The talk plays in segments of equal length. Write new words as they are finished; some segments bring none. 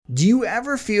Do you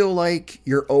ever feel like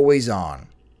you're always on?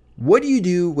 What do you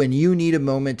do when you need a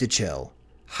moment to chill?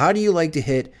 How do you like to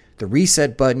hit the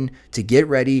reset button to get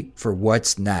ready for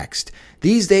what's next?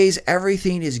 These days,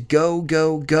 everything is go,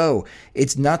 go, go.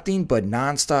 It's nothing but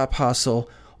nonstop hustle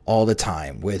all the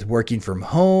time, with working from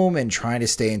home and trying to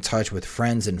stay in touch with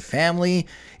friends and family,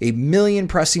 a million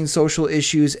pressing social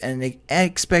issues, and an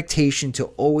expectation to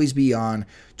always be on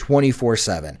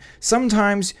 24/7.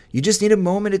 Sometimes you just need a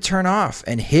moment to turn off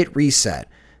and hit reset.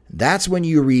 That's when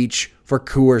you reach for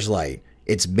Coors Light.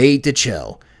 It's made to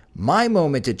chill. My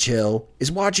moment to chill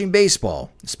is watching baseball,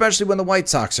 especially when the White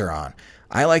Sox are on.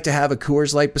 I like to have a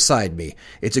Coors Light beside me.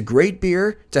 It's a great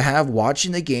beer to have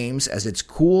watching the games, as it's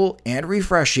cool and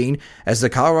refreshing as the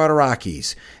Colorado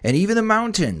Rockies. And even the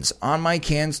mountains on my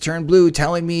cans turn blue,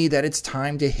 telling me that it's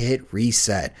time to hit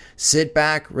reset. Sit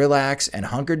back, relax, and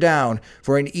hunker down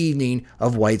for an evening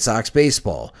of White Sox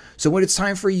baseball. So when it's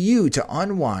time for you to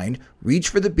unwind, reach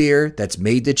for the beer that's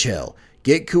made to chill.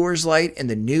 Get Coors Light in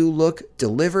the new look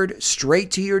delivered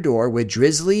straight to your door with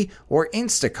Drizzly or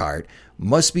Instacart.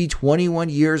 Must be 21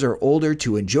 years or older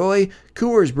to enjoy.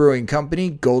 Coors Brewing Company,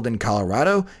 Golden,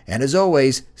 Colorado. And as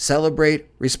always, celebrate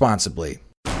responsibly.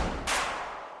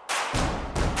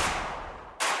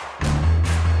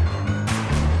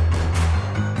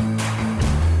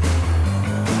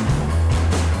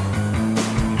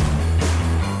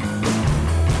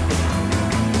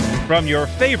 From your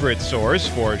favorite source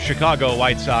for Chicago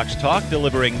White Sox talk,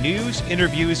 delivering news,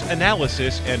 interviews,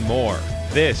 analysis, and more.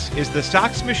 This is the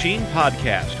Sox Machine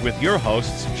Podcast with your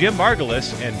hosts, Jim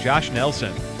Margulis and Josh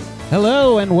Nelson.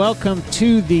 Hello and welcome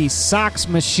to the Sox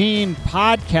Machine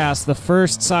Podcast, the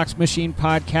first Sox Machine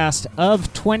podcast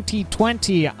of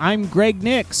 2020. I'm Greg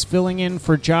Nix, filling in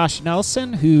for Josh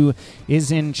Nelson, who is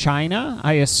in China.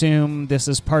 I assume this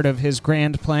is part of his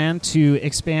grand plan to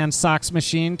expand Sox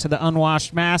Machine to the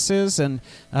unwashed masses and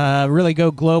really go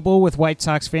global with White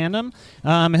Sox fandom.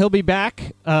 He'll be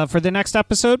back for the next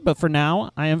episode, but for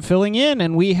now, I am filling in,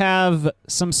 and we have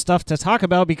some stuff to talk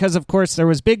about because, of course, there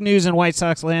was big news in White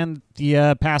Sox land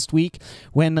the past week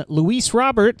when Luis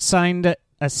Robert signed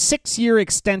a 6-year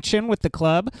extension with the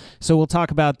club, so we'll talk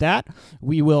about that.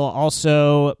 We will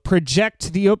also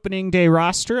project the opening day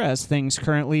roster as things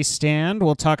currently stand.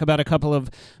 We'll talk about a couple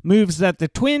of moves that the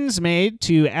Twins made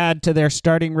to add to their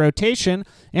starting rotation,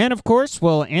 and of course,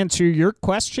 we'll answer your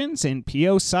questions in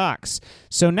P.O. Sox.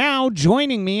 So now,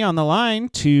 joining me on the line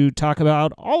to talk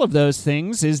about all of those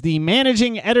things is the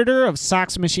managing editor of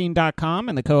SoxMachine.com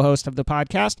and the co-host of the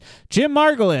podcast, Jim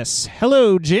Margulis.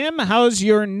 Hello, Jim. How's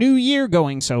your new year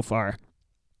going so far?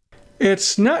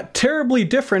 It's not terribly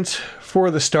different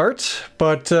for the start,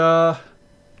 but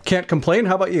can't complain.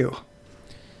 How about you?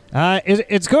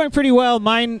 It's going pretty well.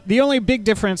 The only big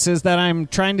difference is that I'm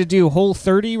trying to do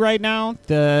Whole30 right now,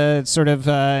 the sort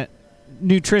of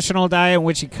nutritional diet in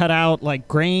which you cut out like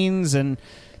grains and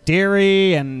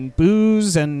dairy and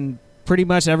booze and pretty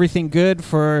much everything good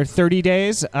for 30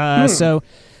 days. So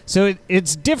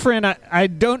it's different. I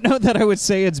don't know that I would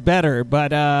say it's better,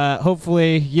 but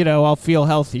hopefully, I'll feel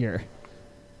healthier.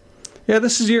 Yeah,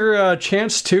 this is your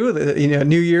chance too.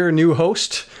 New year, new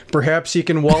host. Perhaps you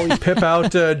can Wally Pip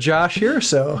out Josh here.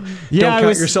 So don't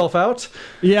count yourself out.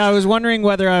 Yeah, I was wondering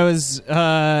whether I was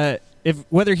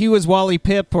whether he was Wally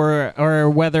Pip or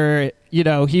whether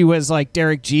he was like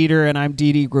Derek Jeter and I'm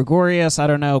Didi Gregorius. I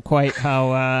don't know quite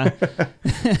how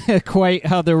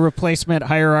the replacement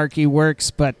hierarchy works,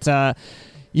 but I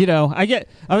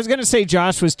was going to say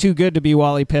Josh was too good to be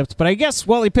Wally Pip, but I guess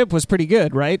Wally Pip was pretty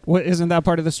good, right? Isn't that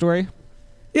part of the story?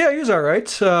 Yeah, he was all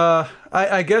right.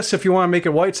 I guess if you want to make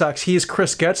it White Sox, he's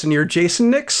Chris Getz and you're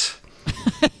Jason Nix.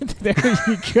 There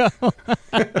you go.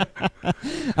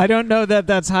 I don't know that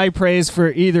that's high praise for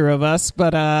either of us,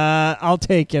 but I'll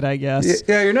take it, I guess.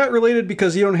 Yeah, you're not related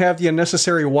because you don't have the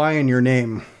unnecessary Y in your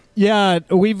name. Yeah,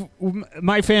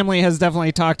 my family has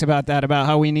definitely talked about that, about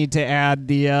how we need to add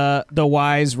the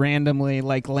Ys randomly,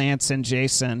 like Lance and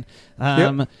Jason.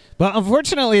 Yep. But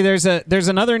unfortunately, there's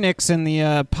another Nix in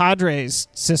the Padres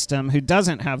system who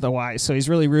doesn't have the Y, so he's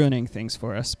really ruining things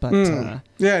for us. But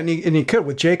yeah, and he could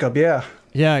with Jacob. Yeah.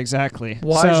 Yeah, exactly.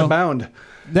 Ys abound.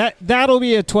 That'll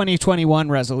be a 2021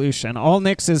 resolution. All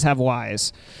Nixes have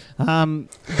Ys.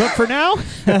 But for now,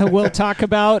 we'll talk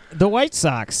about the White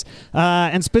Sox,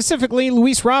 and specifically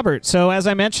Luis Robert. So as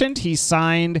I mentioned, he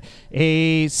signed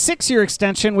a 6-year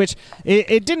extension, which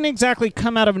it didn't exactly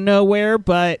come out of nowhere,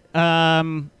 but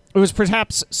it was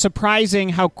perhaps surprising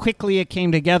how quickly it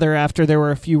came together after there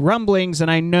were a few rumblings. And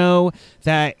I know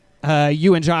that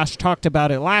you and Josh talked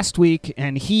about it last week,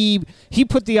 and he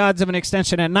put the odds of an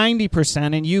extension at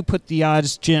 90%, and you put the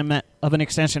odds, Jim, of an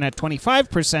extension at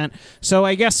 25%. So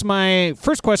I guess my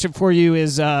first question for you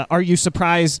is, are you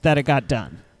surprised that it got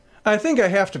done? I think I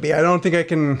have to be. I don't think I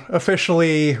can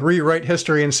officially rewrite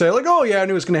history and say, like, oh, yeah, I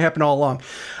knew it was going to happen all along.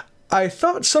 I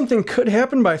thought something could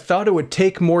happen, but I thought it would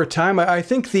take more time. I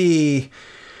think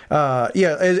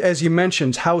as you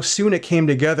mentioned, how soon it came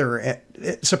together,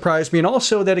 it surprised me. And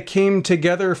also that it came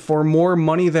together for more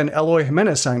money than Eloy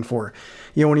Jimenez signed for.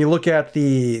 When you look at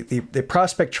the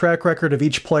prospect track record of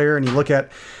each player and you look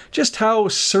at just how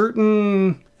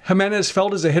certain Jimenez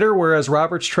felt as a hitter, whereas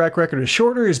Robert's track record is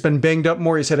shorter. He's been banged up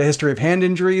more. He's had a history of hand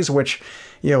injuries, which,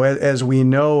 as we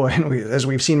know and as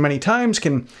we've seen many times,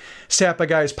 can sap a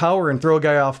guy's power and throw a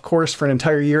guy off course for an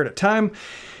entire year at a time.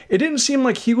 It didn't seem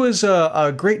like he was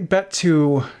a great bet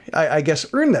to, I guess,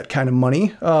 earn that kind of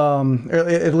money.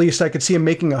 At least I could see him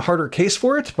making a harder case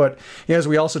for it. But as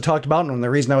we also talked about, and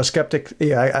the reason I was skeptic,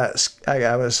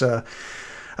 I was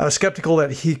skeptical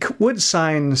that he would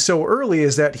sign so early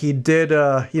is that he did,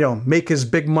 make his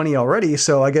big money already.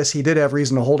 So I guess he did have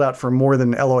reason to hold out for more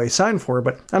than Eloy signed for.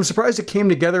 But I'm surprised it came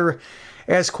together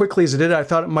as quickly as it did. I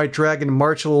thought it might drag into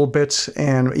March a little bit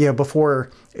and before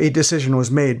a decision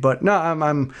was made. But no,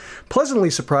 I'm pleasantly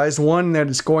surprised. One, that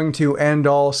it's going to end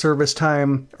all service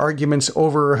time arguments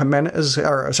over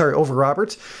over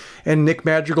Robert, and Nick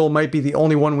Madrigal might be the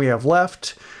only one we have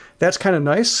left. That's kind of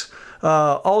nice.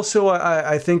 Also,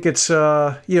 I think it's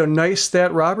nice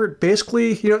that Robert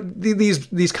basically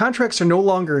these contracts are no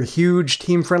longer huge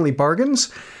team friendly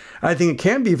bargains. I think it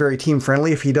can be very team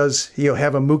friendly if he does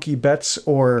have a Mookie Betts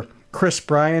or Chris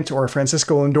Bryant or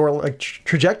Francisco Lindor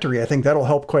trajectory. I think that'll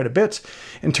help quite a bit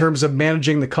in terms of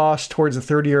managing the cost towards the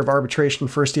third year of arbitration,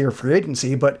 first year of free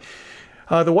agency. But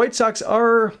the White Sox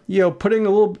are putting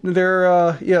a little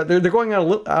they're going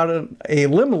out on a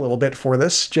limb a little bit for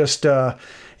this. Just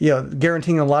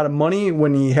guaranteeing a lot of money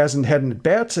when he hasn't had an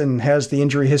at-bat and has the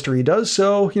injury history he does.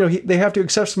 So, they have to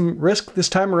accept some risk this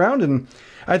time around, and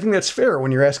I think that's fair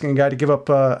when you're asking a guy to give up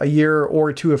a year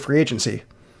or two of free agency.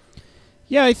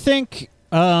 Yeah, I think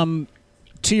to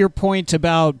your point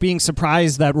about being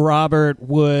surprised that Robert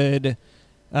would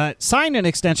sign an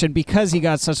extension because he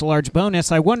got such a large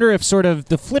bonus, I wonder if sort of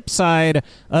the flip side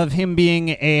of him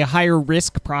being a higher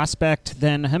risk prospect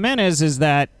than Jimenez is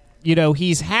that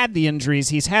he's had the injuries,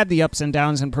 he's had the ups and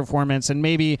downs in performance, and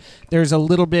maybe there's a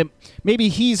little bit, maybe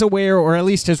he's aware, or at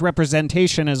least his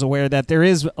representation is aware, that there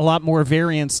is a lot more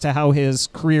variance to how his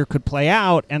career could play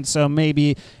out, and so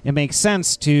maybe it makes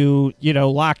sense to,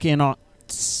 lock in on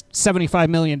 $75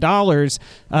 million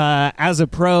as a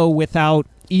pro without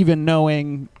even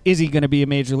knowing, is he going to be a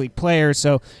major league player?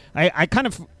 So I kind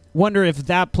of wonder if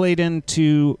that played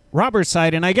into Robert's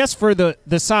side, and I guess for the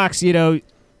Sox,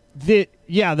 the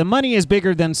money is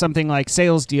bigger than something like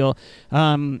Sale's deal,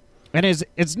 and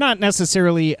it's not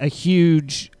necessarily a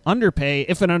huge underpay,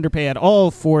 if an underpay at all,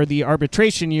 for the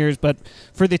arbitration years, but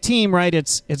for the team, right,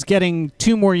 it's getting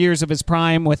 2 more years of his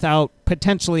prime without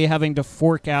potentially having to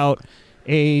fork out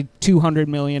a $200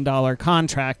 million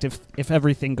contract if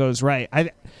everything goes right.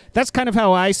 That's kind of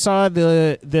how I saw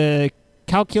the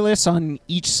calculus on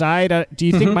each side. Do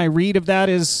you think my read of that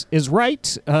is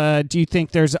right? Do you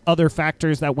think there's other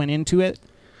factors that went into it?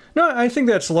 No, I think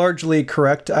that's largely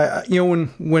correct.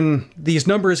 When these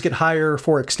numbers get higher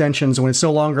for extensions, when it's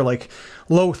no longer like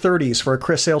low 30s for a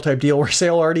Chris Sale type deal, where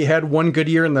Sale already had one good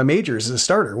year in the majors as a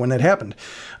starter when that happened.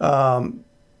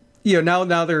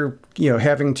 Now they're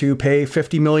having to pay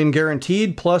 $50 million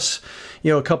guaranteed plus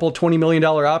a couple $20 million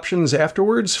options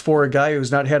afterwards for a guy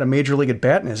who's not had a major league at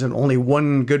bat and has only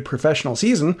one good professional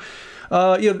season.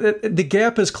 The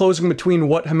gap is closing between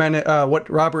what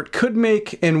Robert could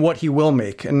make and what he will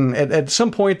make, and at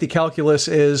some point the calculus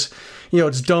is,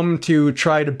 it's dumb to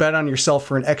try to bet on yourself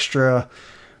for an extra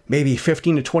maybe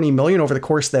 15 to 20 million over the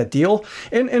course of that deal.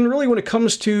 And really when it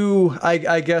comes to,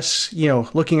 I guess,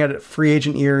 looking at it free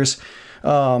agent years,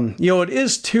 it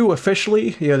is 2 officially.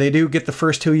 They do get the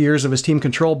first 2 years of his team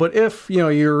control. But if,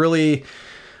 you're really,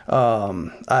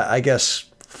 I guess,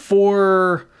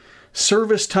 for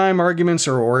service time arguments,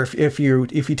 or if you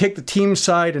take the team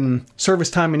side and service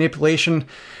time manipulation,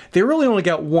 they really only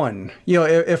got 1.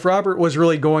 If Robert was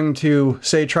really going to,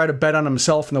 say, try to bet on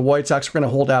himself and the White Sox were going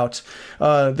to hold out,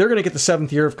 they're going to get the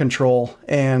 7th year of control,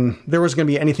 and there was going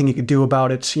to be anything he could do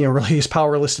about it. Really he's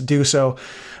powerless to do so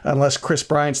unless Chris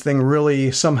Bryant's thing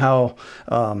really somehow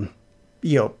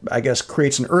I guess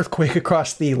creates an earthquake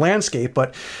across the landscape.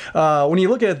 But when you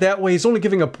look at it that way, he's only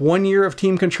giving up 1 year of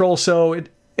team control, so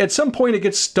at some point it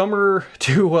gets dumber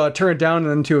to turn it down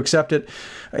than to accept it.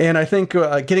 And I think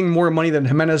getting more money than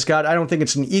Jimenez got, I don't think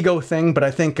it's an ego thing, but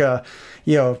I think,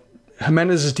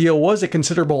 Jimenez's deal was a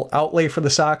considerable outlay for the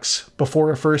Sox before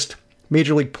a first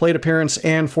major league plate appearance,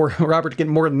 and for Robert to get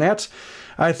more than that,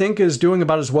 I think is doing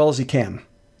about as well as he can.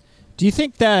 Do you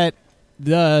think that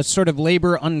the sort of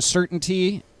labor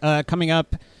uncertainty coming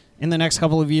up in the next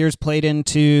couple of years played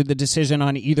into the decision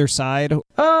on either side?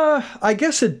 I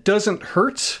guess it doesn't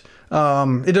hurt.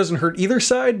 It doesn't hurt either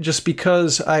side, just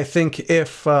because I think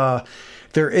if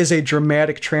there is a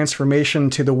dramatic transformation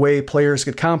to the way players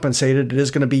get compensated, it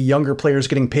is going to be younger players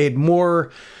getting paid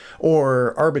more,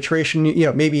 or arbitration,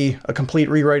 maybe a complete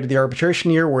rewrite of the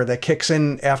arbitration year where that kicks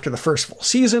in after the first full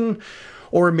season.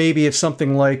 Or maybe it's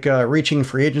something like reaching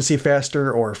free agency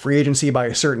faster, or free agency by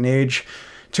a certain age,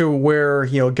 to where,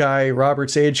 Guy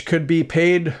Roberts' age could be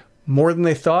paid more than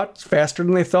they thought, faster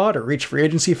than they thought, or reach free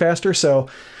agency faster. So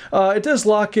it does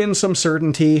lock in some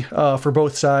certainty for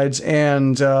both sides.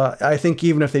 And I think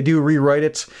even if they do rewrite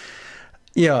it,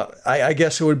 I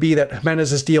guess it would be that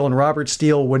Jimenez's deal and Roberts'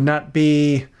 deal would not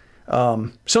be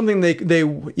something they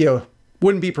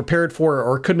wouldn't be prepared for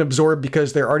or couldn't absorb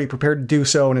because they're already prepared to do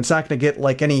so. And it's not going to get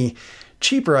like any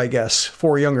cheaper, I guess,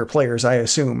 for younger players, I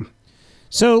assume.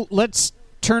 So let's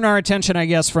turn our attention, I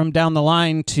guess, from down the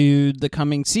line to the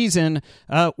coming season.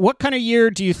 What kind of year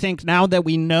do you think, now that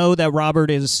we know that Robert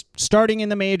is starting in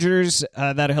the majors,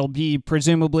 that he'll be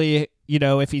presumably,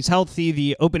 if he's healthy,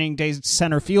 the opening day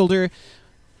center fielder,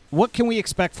 what can we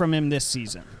expect from him this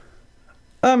season?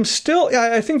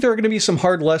 I think there are going to be some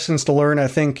hard lessons to learn. I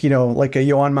think, like a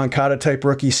Yoán Moncada type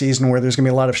rookie season where there's going to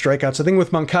be a lot of strikeouts. I think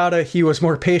with Moncada, he was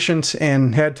more patient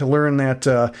and had to learn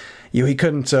that, he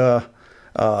couldn't,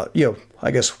 I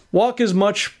guess, walk as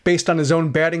much based on his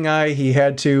own batting eye. He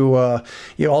had to,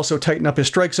 also tighten up his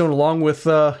strike zone along with,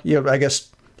 I guess,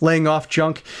 laying off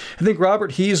junk. I think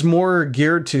Robert, he's more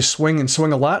geared to swing and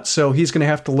swing a lot, so he's going to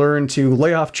have to learn to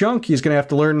lay off junk. He's going to have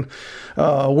to learn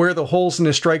where the holes in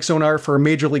his strike zone are for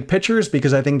major league pitchers,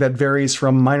 because I think that varies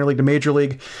from minor league to major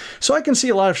league. So I can see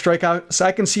a lot of strikeouts.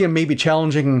 I can see him maybe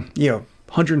challenging,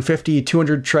 150,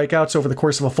 200 strikeouts over the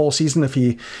course of a full season if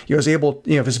he was able,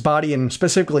 if his body and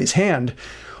specifically his hand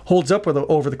holds up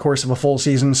over the course of a full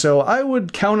season. So I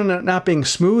would count on it not being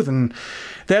smooth, and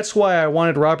that's why I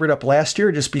wanted Robert up last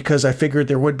year, just because I figured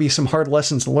there would be some hard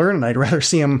lessons to learn, and I'd rather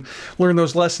see him learn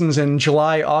those lessons in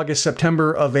July, August,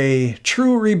 September of a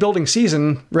true rebuilding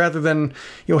season, rather than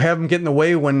have him get in the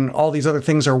way when all these other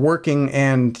things are working,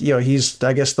 and he's,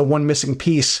 I guess, the one missing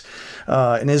piece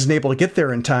and isn't able to get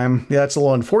there in time. Yeah, that's a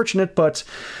little unfortunate, but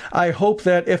I hope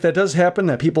that if that does happen,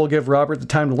 that people give Robert the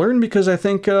time to learn, because I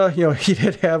think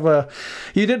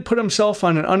he did put himself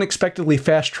on an unexpectedly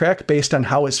fast track based on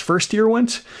how his first year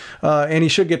went, and he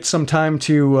should get some time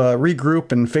to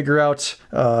regroup and figure out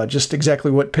just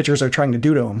exactly what pitchers are trying to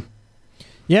do to him.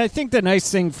 Yeah, I think the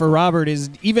nice thing for Robert is,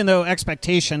 even though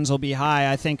expectations will be high,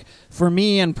 I think for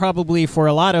me and probably for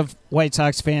a lot of White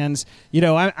Sox fans,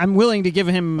 I'm willing to give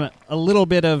him a little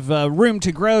bit of room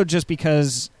to grow, just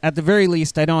because at the very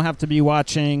least I don't have to be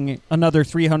watching another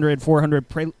 300, 400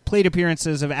 plate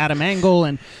appearances of Adam Engel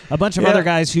and a bunch of other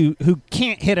guys who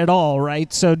can't hit at all,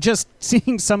 right? So just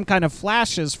seeing some kind of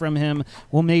flashes from him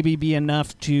will maybe be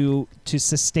enough to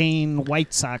sustain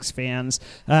White Sox fans,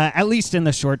 at least in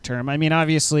the short term. I mean,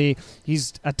 obviously,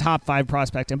 he's a top 5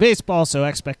 prospect in baseball, so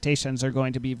expectations are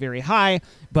going to be very high,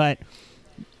 but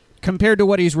compared to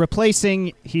what he's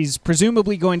replacing, he's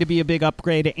presumably going to be a big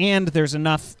upgrade, and there's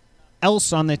enough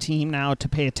else on the team now to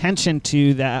pay attention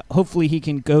to that. Hopefully he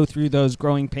can go through those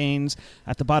growing pains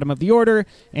at the bottom of the order,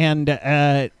 and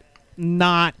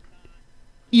not,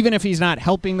 even if he's not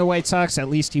helping the White Sox, at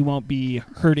least he won't be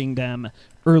hurting them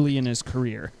early in his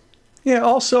career. Yeah,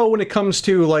 also when it comes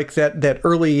to like that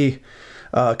early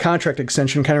contract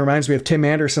extension, kind of reminds me of Tim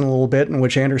Anderson a little bit, in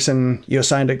which Anderson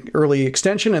signed an early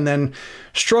extension and then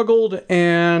struggled,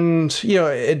 and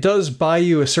it does buy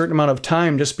you a certain amount of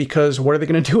time, just because what are they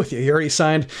going to do with you? You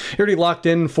already locked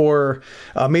in for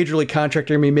a major league contract.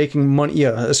 You're going to be making money,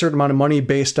 a certain amount of money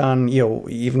based on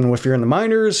even if you're in the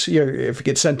minors, if you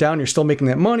get sent down, you're still making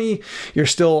that money. You're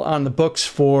still on the books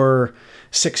for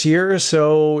 6 years,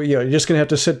 so you're just gonna have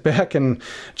to sit back and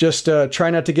just try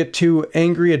not to get too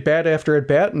angry at bat after at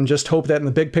bat, and just hope that in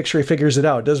the big picture he figures it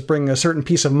out. It does bring a certain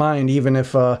peace of mind, even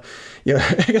if I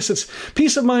guess it's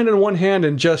peace of mind on one hand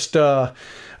and just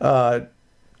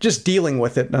dealing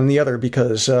with it on the other,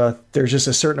 because there's just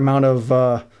a certain amount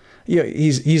of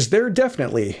he's there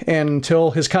definitely, and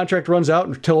until his contract runs out,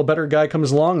 until a better guy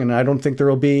comes along, and I don't think there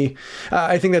will be.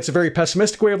 I think that's a very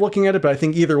pessimistic way of looking at it, but I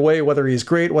think either way, whether he's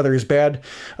great, whether he's bad,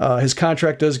 his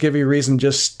contract does give you a reason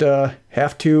just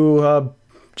have to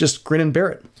just grin and bear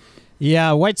it.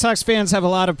 Yeah, White Sox fans have a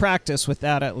lot of practice with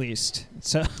that, at least,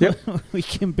 so yep. We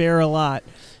can bear a lot.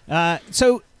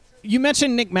 So you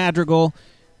mentioned Nick Madrigal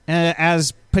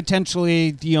as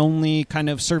potentially the only kind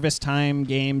of service time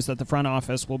games that the front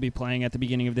office will be playing at the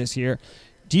beginning of this year.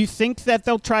 Do you think that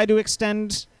they'll try to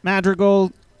extend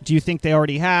Madrigal? Do you think they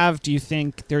already have? Do you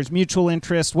think there's mutual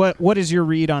interest? What is your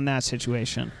read on that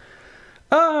situation?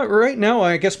 Right now,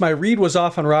 I guess my read was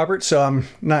off on Robert, so I'm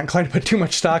not inclined to put too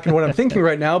much stock in what I'm thinking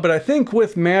right now. But I think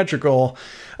with Madrigal,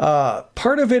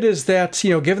 part of it is that,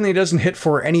 given that he doesn't hit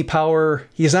for any power,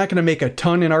 he's not going to make a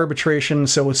ton in arbitration,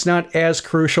 so it's not as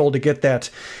crucial to get that,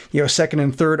 second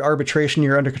and third arbitration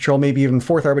year under control, maybe even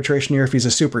fourth arbitration year if he's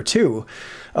a Super 2.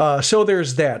 So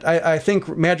there's that. I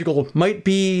think Madrigal might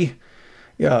be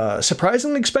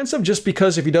surprisingly expensive, just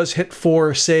because if he does hit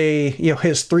for, say,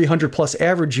 his 300 plus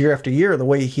average year after year, the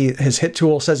way his hit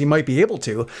tool says he might be able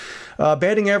to,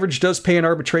 batting average does pay in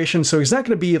arbitration, so he's not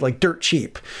going to be like dirt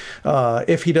cheap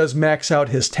if he does max out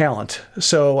his talent.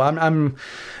 So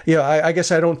I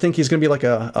guess I don't think he's going to be like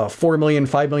a $4 million,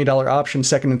 $5 million option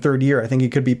second and third year. I think he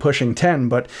could be pushing 10,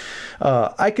 but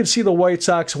I could see the White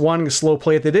Sox wanting to slow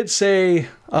play it. They did say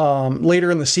later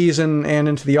in the season and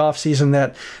into the offseason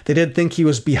that they did think he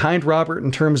was behind Robert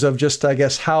in terms of just, I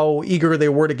guess, how eager they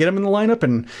were to get him in the lineup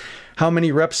and how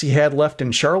many reps he had left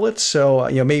in Charlotte. So,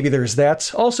 maybe there's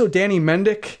that. Also, Danny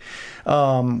Mendick,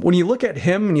 when you look at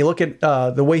him and you look at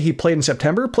the way he played in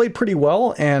September, played pretty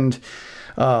well, and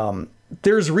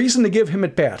there's reason to give him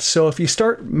at bats. So if you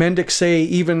start Mendick, say,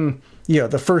 even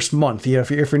the first month,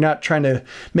 if you're not trying to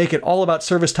make it all about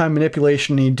service time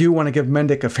manipulation, and you do want to give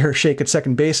Mendick a fair shake at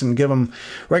second base and give him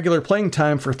regular playing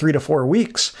time for 3 to 4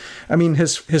 weeks. I mean,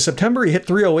 his September, he hit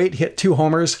 308, hit 2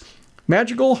 homers.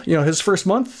 Madrigal, his first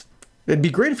month, it'd be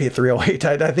great if he hit 308.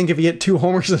 I think if he hit 2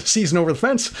 homers in the season over the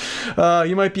fence,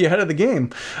 you might be ahead of the game.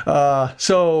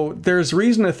 So there's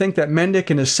reason to think that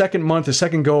Mendick in his second month, his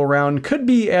second go-around, could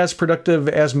be as productive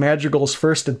as Madrigal's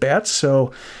first at-bats.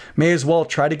 So may as well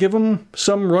try to give him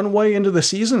some runway into the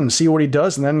season and see what he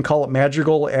does, and then call it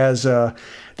Madrigal as the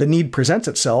need presents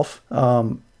itself.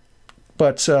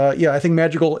 But I think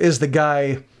Madrigal is the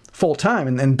guy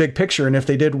full-time and big picture. And if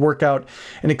they did work out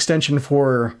an extension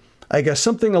for, I guess,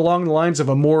 something along the lines of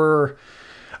a more,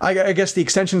 I guess the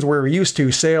extensions we're used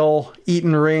to, Sale,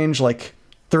 Eaton range, like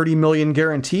 $30 million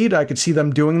guaranteed, I could see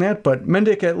them doing that. But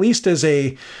Mendick at least is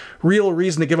a real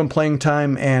reason to give him playing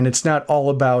time, and it's not all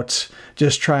about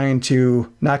just trying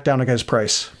to knock down a guy's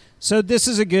price. So this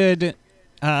is a good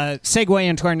segue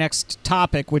into our next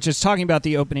topic, which is talking about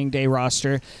the opening day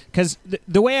roster, because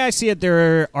the way I see it,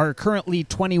 there are currently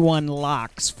 21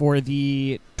 locks for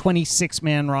the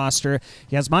 26-man roster.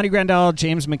 He has Monty Grandal,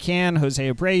 James McCann,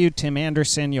 Jose Abreu, Tim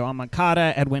Anderson, Yoan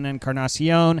Moncada, Edwin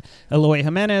Encarnacion, Eloy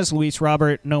Jimenez, Luis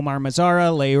Robert, Nomar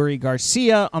Mazara, Leury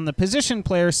Garcia. On the position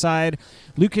player side,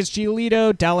 Lucas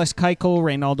Giolito, Dallas Keuchel,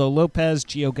 Reynaldo Lopez,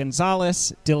 Gio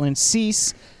Gonzalez, Dylan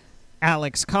Cease,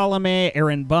 Alex Colome,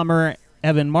 Aaron Bummer,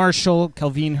 Evan Marshall,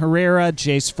 Kelvin Herrera,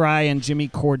 Jace Fry, and Jimmy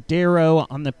Cordero.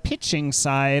 On the pitching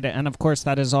side, and of course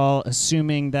that is all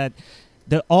assuming that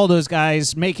all those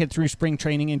guys make it through spring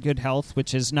training in good health,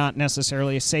 which is not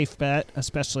necessarily a safe bet,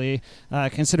 especially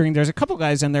considering there's a couple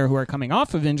guys in there who are coming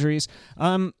off of injuries.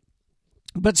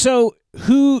 But so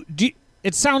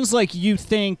it sounds like you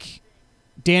think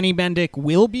Danny Mendick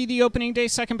will be the opening day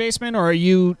second baseman, or do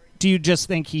you just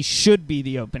think he should be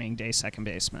the opening day second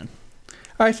baseman?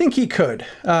 I think he could.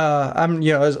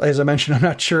 As I mentioned, I'm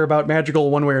not sure about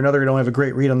Madrigal one way or another. I don't have a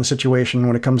great read on the situation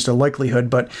when it comes to likelihood,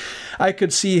 but I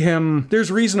could see him. There's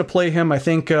reason to play him. I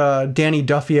think Danny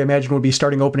Duffy, I imagine, would be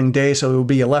starting opening day, so it would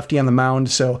be a lefty on the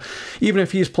mound. So even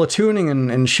if he's platooning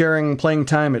and sharing playing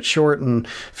time at short and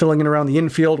filling in around the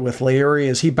infield with Leury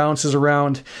as he bounces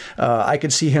around, I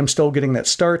could see him still getting that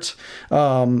start.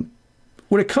 When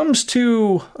it comes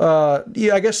to,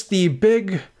 I guess the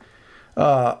big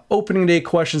opening day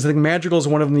questions, I think Madrigal is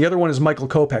one of them. The other one is Michael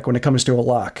Kopech when it comes to a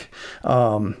lock.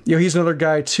 He's another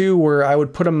guy too where I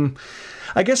would put him,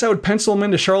 I guess I would pencil him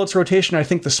into Charlotte's rotation. I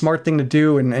think the smart thing to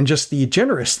do and just the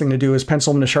generous thing to do is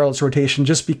pencil him into Charlotte's rotation,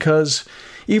 just because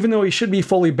even though he should be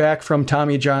fully back from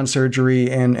Tommy John surgery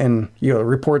and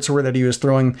reports were that he was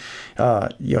throwing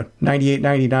 98,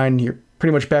 99, you're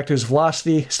pretty much back to his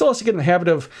velocity, still has to get in the habit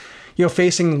of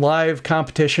facing live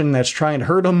competition that's trying to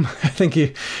hurt him. I think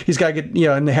he's got to get,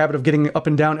 in the habit of getting up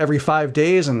and down every 5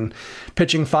 days and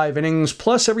pitching 5 innings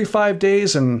plus every 5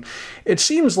 days. And it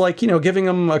seems like, giving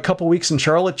him a couple weeks in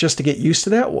Charlotte just to get used to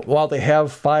that while they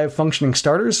have 5 functioning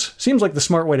starters seems like the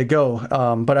smart way to go.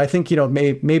 But I think,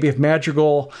 maybe if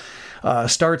Madrigal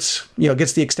starts,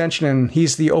 gets the extension and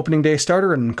he's the opening day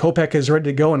starter and Kopech is ready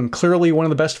to go and clearly one of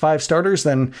the best 5 starters,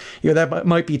 then, that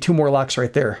might be 2 more locks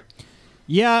right there.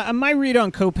 Yeah, my read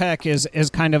on Kopech is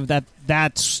kind of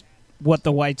that's what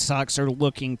the White Sox are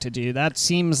looking to do. That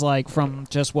seems like, from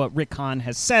just what Rick Hahn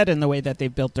has said and the way that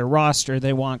they've built their roster,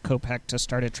 they want Kopech to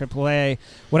start at AAA.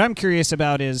 What I'm curious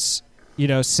about is,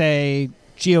 say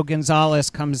Gio Gonzalez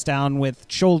comes down with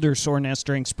shoulder soreness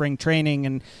during spring training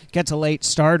and gets a late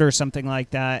start or something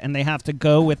like that, and they have to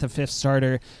go with a 5th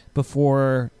starter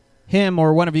before him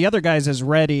or one of the other guys is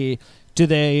ready. Do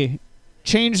they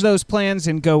change those plans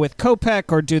and go with Kopech,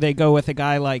 or do they go with a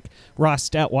guy like Ross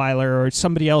Detweiler or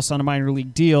somebody else on a minor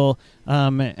league deal?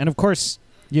 And of course,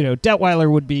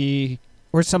 Detweiler would be,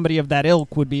 or somebody of that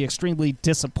ilk would be, extremely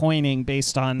disappointing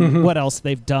based on what else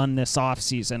they've done this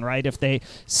offseason, right? If they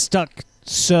stuck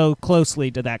so closely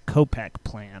to that Kopech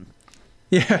plan.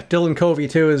 Yeah, Dylan Covey,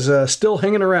 too, is still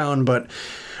hanging around, but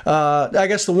I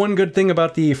guess the one good thing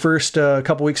about the first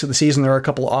couple weeks of the season, there are a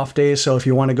couple of off days, so if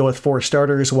you want to go with 4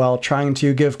 starters while trying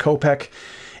to give Kopech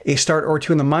a start or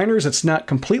 2 in the minors, it's not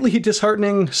completely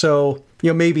disheartening, so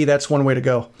maybe that's one way to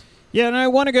go. Yeah, and I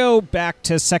want to go back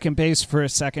to second base for a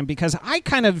second, because I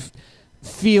kind of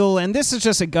feel, and this is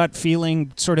just a gut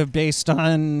feeling sort of based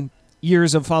on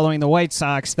years of following the White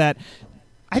Sox, that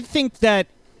I think that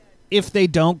if they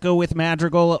don't go with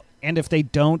Madrigal, and if they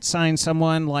don't sign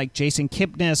someone like Jason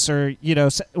Kipnis or,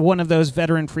 one of those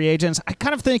veteran free agents, I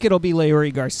kind of think it'll be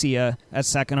Leury Garcia at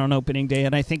second on opening day,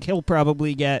 and I think he'll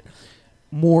probably get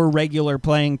more regular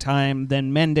playing time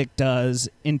than Mendick does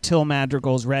until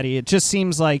Madrigal's ready. It just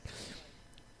seems like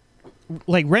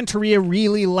Renteria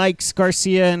really likes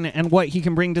Garcia and what he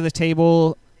can bring to the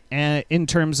table in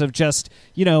terms of just,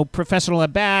 professional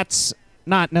at-bats,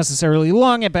 not necessarily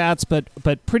long at bats, but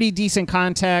pretty decent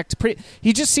contact.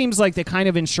 He just seems like the kind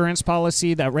of insurance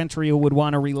policy that Renteria would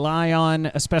want to rely on,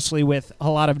 especially with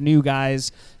a lot of new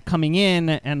guys coming in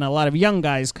and a lot of young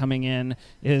guys coming in.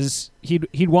 Is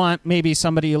he'd want maybe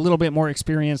somebody a little bit more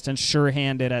experienced and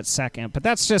sure-handed at second. But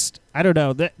that's just, I don't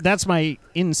know. That's my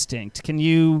instinct. Can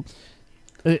you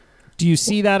do you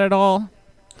see that at all?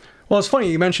 Well, it's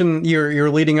funny. You mentioned you're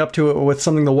leading up to it with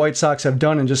something the White Sox have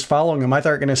done and just following them. I thought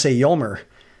you were going to say Yolmer.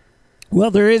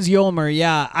 Well, there is Yolmer,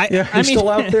 yeah. I mean, still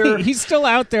out there. He's still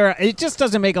out there. It just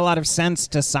doesn't make a lot of sense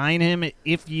to sign him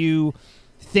if you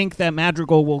think that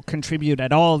Madrigal will contribute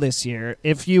at all this year.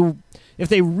 If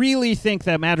they really think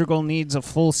that Madrigal needs a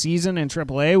full season in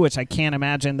AAA, which I can't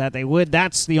imagine that they would,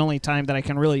 that's the only time that I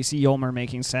can really see Yolmer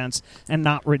making sense and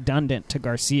not redundant to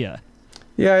Garcia.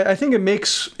 Yeah, I think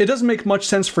it doesn't make much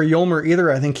sense for Yolmer either.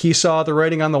 I think he saw the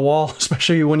writing on the wall,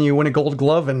 especially when you win a Gold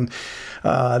Glove and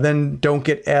then don't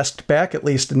get asked back, at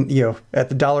least at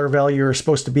the dollar value you're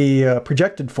supposed to be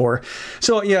projected for.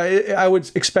 So yeah, I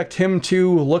would expect him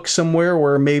to look somewhere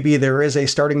where maybe there is a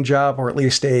starting job or at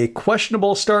least a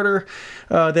questionable starter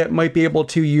that might be able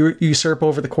to usurp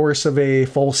over the course of a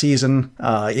full season.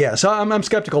 So I'm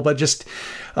skeptical, but just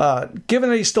given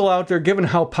that he's still out there, given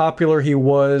how popular he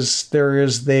was, there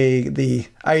is the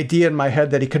idea in my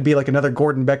head that he could be like another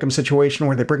Gordon Beckham situation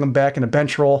where they bring him back in a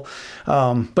bench role.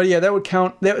 But yeah, that would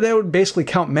count. That would basically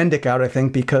count Mendick out, I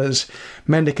think, because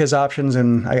Mendick has options,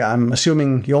 and I'm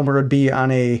assuming Yolmer would be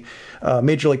on a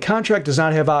major league contract, does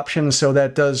not have options, so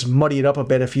that does muddy it up a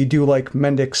bit if you do like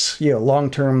Mendick's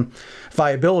long-term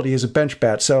viability as a bench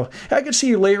bat. So I could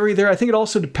see Leury there. I think it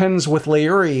also depends with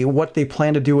Leury what they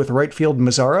plan to do with right field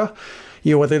Mazara.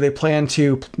 Whether they plan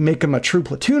to make him a true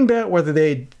platoon bat, whether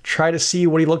they try to see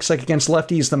what he looks like against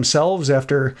lefties themselves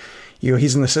after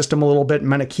he's in the system a little bit.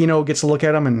 Menachino gets a look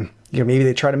at him, and maybe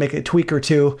they try to make a tweak or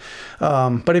two.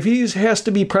 But if he has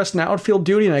to be pressed in outfield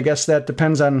duty, and I guess that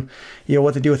depends on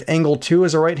what they do with Engel too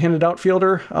as a right-handed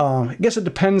outfielder. I guess it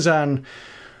depends on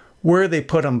where they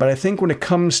put him. But I think when it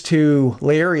comes to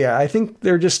Leury, I think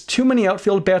there are just too many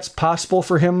outfield bats possible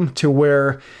for him to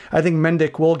where I think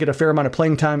Mendick will get a fair amount of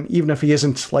playing time, even if he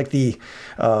isn't like the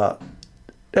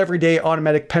everyday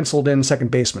automatic penciled in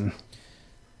second baseman.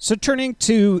 So turning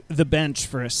to the bench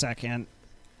for a second,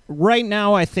 right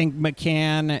now I think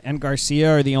McCann and Garcia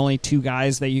are the only 2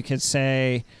 guys that you could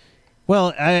say,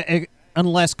 well,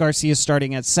 unless Garcia's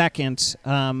starting at second,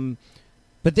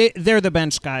 but they're the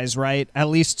bench guys, right? At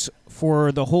least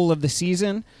for the whole of the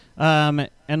season.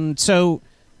 And so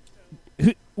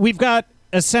we've got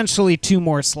essentially 2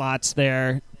 more slots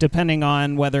there, depending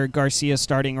on whether Garcia's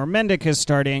starting or Mendick is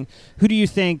starting. Who do you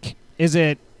think? Is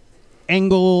it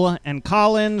Engel and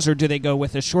Collins, or do they go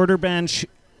with a shorter bench?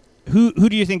 Who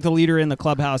do you think the leader in the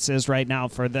clubhouse is right now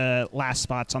for the last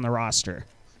spots on the roster?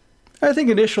 I think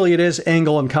initially it is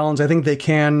Engel and Collins. I think they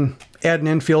can add an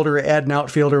infielder, add an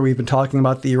outfielder. We've been talking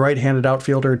about the right-handed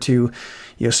outfielder to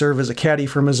serve as a caddy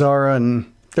for Mazara,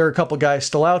 and there are a couple guys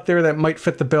still out there that might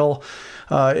fit the bill.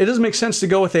 It doesn't make sense to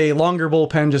go with a longer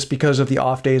bullpen just because of the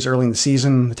off days early in the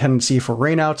season, the tendency for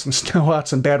rainouts and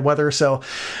snowouts and bad weather. So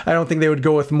I don't think they would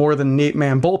go with more than an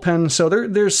 8-man bullpen. So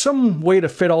there's some way to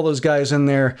fit all those guys in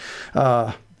there.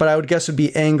 But I would guess it would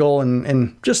be Engel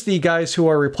and just the guys who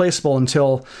are replaceable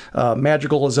until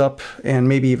Madrigal is up and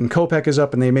maybe even Kopech is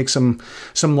up and they make some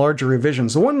larger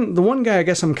revisions. The one guy I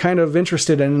guess I'm kind of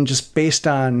interested in, just based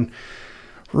on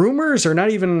rumors, or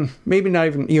maybe not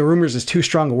even, rumors is too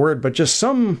strong a word, but just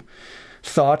some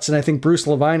thoughts, and I think Bruce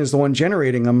Levine is the one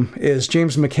generating them, is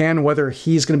James McCann, whether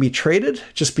he's going to be traded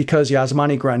just because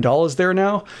Yasmani Grandal is there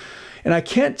now. And I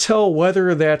can't tell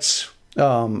whether that's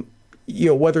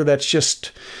whether that's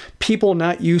just people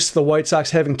not used to the White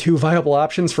Sox having 2 viable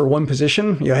options for one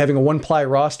position, having a 1-ply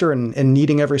roster and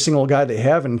needing every single guy they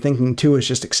have and thinking 2 is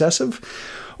just excessive,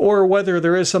 or whether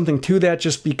there is something to that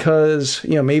just because,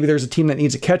 maybe there's a team that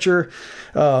needs a catcher.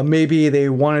 Maybe they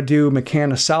want to do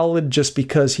McCann a solid just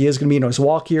because he is going to be in his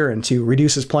walk year, and to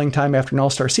reduce his playing time after an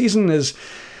all-star season is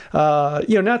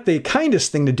not the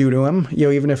kindest thing to do to him,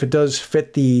 even if it does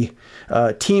fit the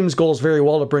team's goals very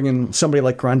well to bring in somebody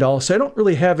like Grandal. So I don't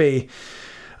really have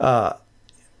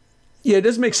it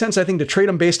does make sense, I think, to trade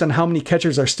him based on how many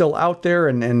catchers are still out there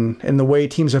and the way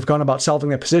teams have gone about solving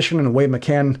that position, and the way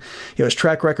McCann, his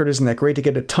track record isn't that great to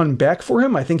get a ton back for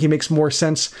him. I think he makes more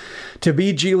sense to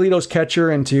be Giolito's catcher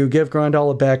and to give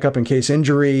Grandal a backup in case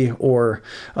injury, or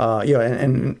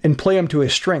and play him to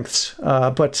his strengths.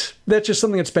 But that's just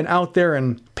something that's been out there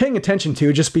and paying attention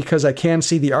to, just because I can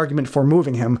see the argument for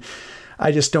moving him.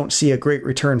 I just don't see a great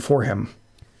return for him.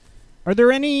 Are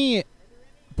there any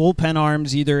bullpen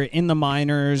arms either in the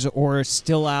minors or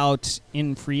still out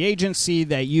in free agency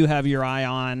that you have your eye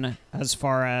on as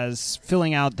far as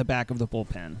filling out the back of the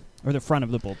bullpen, or the front of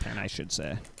the bullpen, I should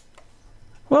say?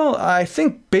 Well, I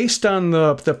think based on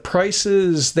the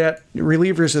prices that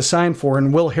relievers have signed for,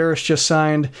 and Will Harris just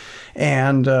signed,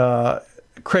 and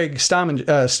Craig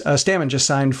Stammen just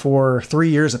signed for 3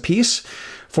 years apiece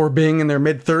for being in their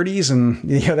mid-30s, and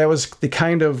that was the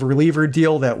kind of reliever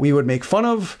deal that we would make fun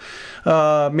of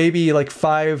maybe like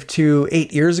 5 to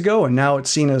 8 years ago, and now it's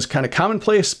seen as kind of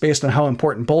commonplace based on how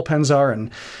important bullpens are,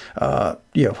 and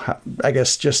I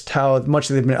guess just how much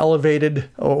they've been elevated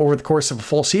over the course of a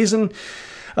full season.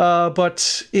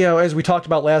 But as we talked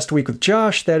about last week with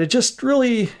Josh, that it just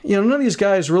really, none of these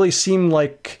guys really seem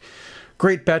like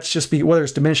great bets, whether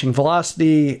it's diminishing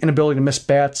velocity, inability to miss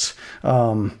bats.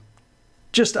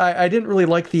 I didn't really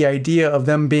like the idea of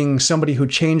them being somebody who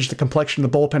changed the complexion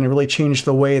of the bullpen and really changed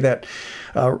the way that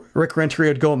Rick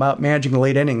Renteria would go about managing the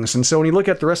late innings. And so when you look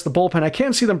at the rest of the bullpen, I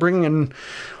can't see them bringing in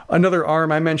another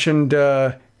arm. I mentioned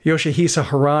Yoshihisa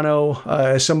Hirano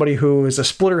as somebody who is a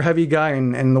splitter-heavy guy,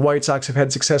 and the White Sox have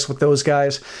had success with those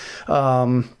guys.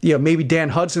 Maybe Dan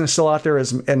Hudson is still out there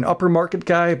as an upper market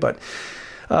guy, but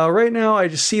right now I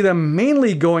just see them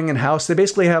mainly going in-house. They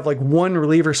basically have like one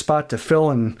reliever spot to fill,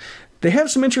 and they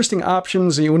have some interesting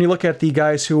options. When you look at the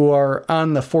guys who are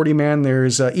on the 40-man,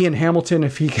 there's Ian Hamilton,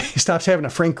 if he stops having a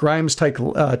Frank Grimes type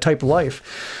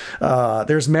life.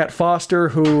 There's Matt Foster,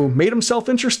 who made himself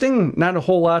interesting. Not a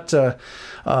whole lot.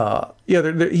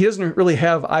 He doesn't really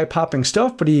have eye-popping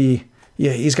stuff, but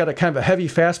he's got a kind of a heavy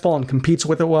fastball and competes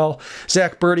with it well.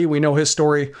 Zach Birdie, we know his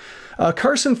story.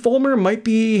 Carson Fulmer might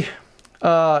be,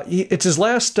 it's his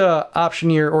last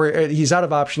option year, or he's out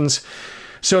of options.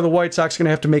 So the White Sox are going to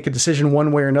have to make a decision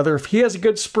one way or another. If he has a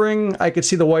good spring, I could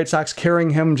see the White Sox carrying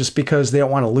him just because they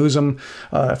don't want to lose him.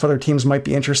 If other teams might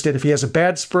be interested. If he has a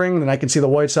bad spring, then I can see the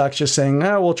White Sox just saying,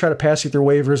 we'll try to pass you through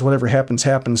waivers. Whatever happens,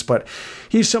 happens. But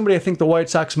he's somebody I think the White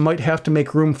Sox might have to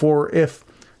make room for if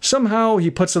somehow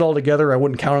he puts it all together. I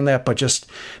wouldn't count on that, but just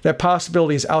that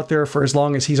possibility is out there for as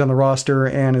long as he's on the roster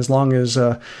and as long as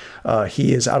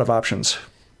he is out of options.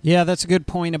 Yeah, that's a good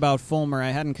point about Fulmer. I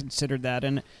hadn't considered that.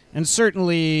 And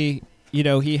certainly,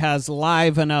 he has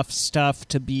live enough stuff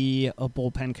to be a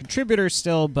bullpen contributor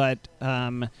still, but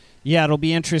it'll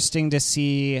be interesting to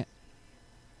see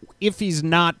if he's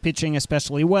not pitching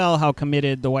especially well, how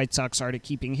committed the White Sox are to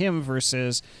keeping him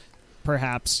versus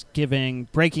perhaps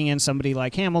breaking in somebody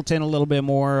like Hamilton a little bit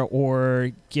more,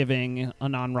 or giving a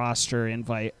non-roster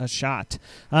invite a shot.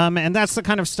 And that's the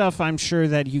kind of stuff I'm sure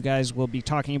that you guys will be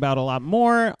talking about a lot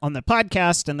more on the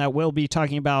podcast, and that we'll be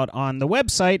talking about on the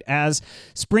website as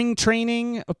spring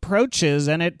training approaches,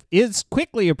 and it is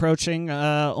quickly approaching,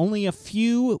 only a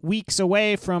few weeks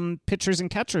away from pitchers and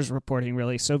catchers reporting,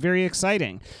 really, so very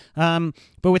exciting.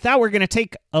 But with that, we're going to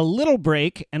take a little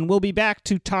break, and we'll be back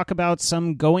to talk about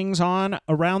some goings-on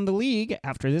around the league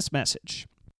after this message.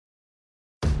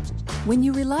 When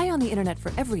you rely on the internet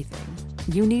for everything,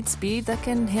 you need speed that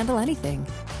can handle anything.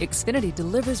 Xfinity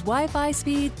delivers Wi-Fi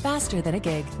speed faster than a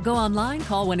gig. Go online,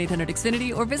 call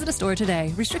 1-800-XFINITY, or visit a store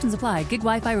today. Restrictions apply. Gig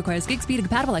Wi-Fi requires gig speed and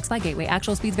compatible X-Fi gateway.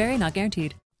 Actual speeds vary, not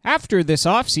guaranteed. After this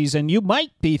offseason, you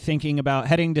might be thinking about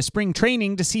heading to spring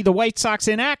training to see the White Sox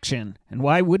in action. And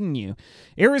why wouldn't you?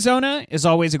 Arizona is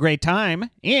always a great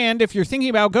time. And if you're thinking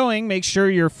about going, make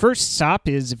sure your first stop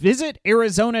is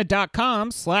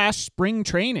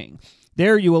visitarizona.com/springtraining.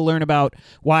 There you will learn about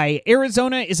why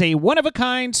Arizona is a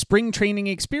one-of-a-kind spring training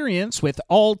experience with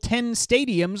all 10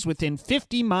 stadiums within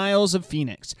 50 miles of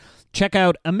Phoenix. Check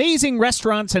out amazing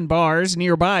restaurants and bars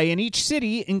nearby in each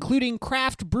city, including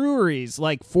craft breweries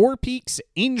like Four Peaks,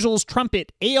 Angel's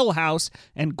Trumpet Ale House,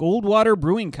 and Goldwater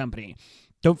Brewing Company.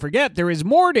 Don't forget, there is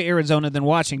more to Arizona than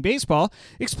watching baseball.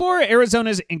 Explore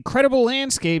Arizona's incredible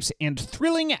landscapes and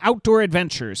thrilling outdoor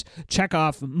adventures. Check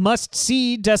off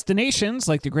must-see destinations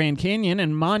like the Grand Canyon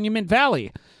and Monument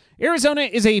Valley. Arizona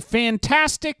is a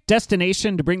fantastic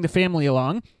destination to bring the family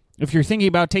along. If you're thinking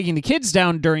about taking the kids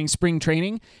down during spring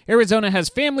training, Arizona has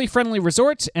family-friendly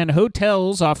resorts and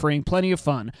hotels offering plenty of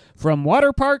fun, from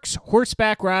water parks,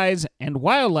 horseback rides, and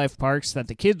wildlife parks that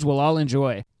the kids will all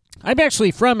enjoy. I'm actually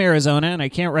from Arizona, and I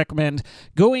can't recommend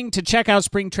going to check out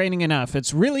spring training enough.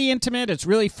 It's really intimate, it's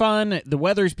really fun, the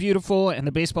weather's beautiful, and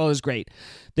the baseball is great.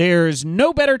 There's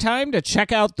no better time to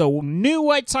check out the new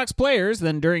White Sox players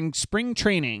than during spring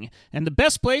training. And the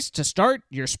best place to start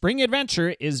your spring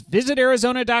adventure is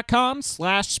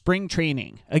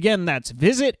visitarizona.com/springtraining. Again, that's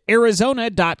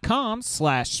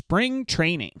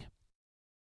visitarizona.com/springtraining.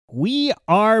 We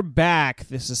are back.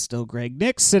 This is still Greg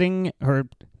Nix sitting, or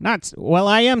not, well,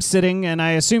 I am sitting, and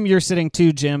I assume you're sitting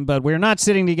too, Jim, but we're not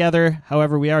sitting together.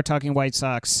 However, we are talking White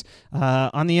Sox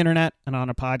on the internet and on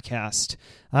a podcast.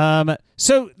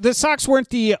 So the Sox weren't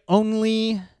the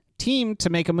only team to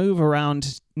make a move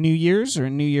around New Year's or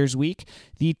New Year's week.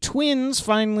 The Twins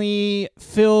finally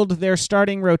filled their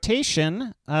starting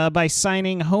rotation by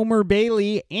signing Homer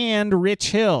Bailey and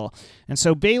Rich Hill. And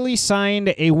so Bailey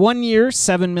signed a 1-year,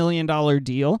 $7 million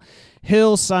deal.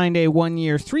 Hill signed a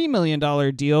 1-year, $3 million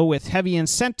deal with heavy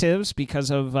incentives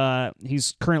because of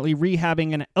he's currently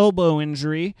rehabbing an elbow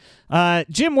injury.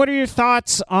 Jim, what are your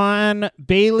thoughts on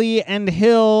Bailey and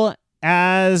Hill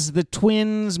as the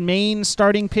Twins' main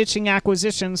starting pitching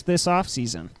acquisitions this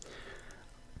offseason?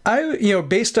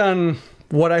 Based on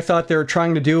what I thought they were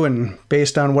trying to do and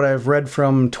based on what I've read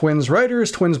from Twins writers,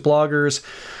 Twins bloggers,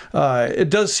 it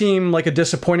does seem like a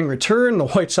disappointing return. The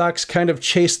White Sox kind of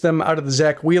chased them out of the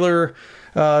Zach Wheeler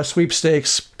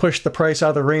sweepstakes, pushed the price out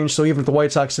of the range, so even if the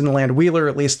White Sox didn't land Wheeler,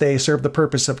 at least they served the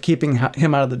purpose of keeping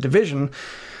him out of the division.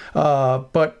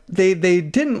 But they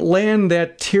didn't land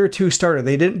that tier 2 starter.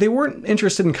 They weren't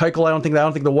interested in Keuchel. I don't think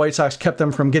the White Sox kept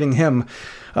them from getting him.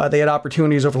 They had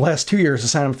opportunities over the last 2 years to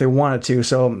sign him if they wanted to.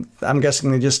 So I'm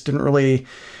guessing they just didn't really.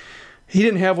 He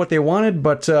didn't have what they wanted.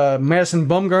 But Madison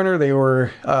Bumgarner, they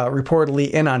were reportedly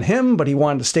in on him, but he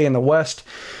wanted to stay in the West.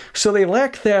 So they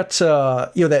lacked that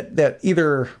that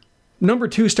either number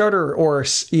 2 starter or,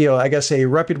 I guess a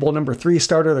reputable number 3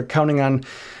 starter. They're counting on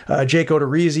Jake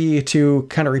Odorizzi to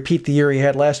kind of repeat the year he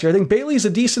had last year. I think Bailey's a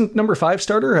decent number 5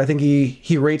 starter. I think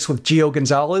he rates with Gio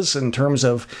Gonzalez in terms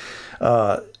of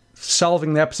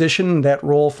solving that position, that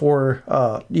role for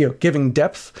giving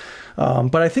depth.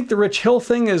 But I think the Rich Hill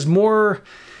thing is more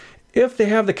if they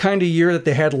have the kind of year that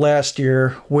they had last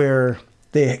year where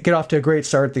they get off to a great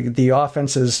start. The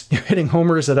offense is hitting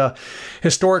homers at a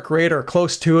historic rate or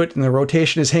close to it, and the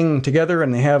rotation is hanging together,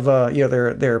 and they have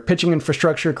their pitching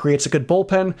infrastructure creates a good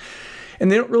bullpen, and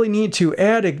they don't really need to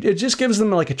add. It just gives them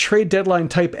like a trade deadline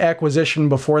type acquisition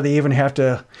before they even have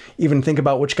to think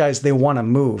about which guys they want to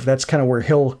move. That's kind of where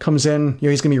Hill comes in.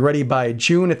 He's going to be ready by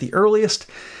June at the earliest.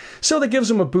 So that gives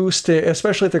them a boost,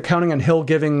 especially if they're counting on Hill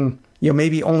giving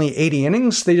maybe only 80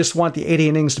 innings. They just want the 80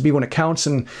 innings to be when it counts,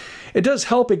 and it does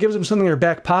help. It gives them something in their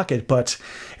back pocket. But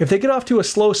if they get off to a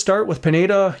slow start with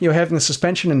Pineda, having the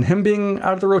suspension and him being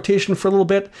out of the rotation for a little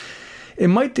bit, it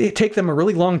might take them a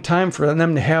really long time for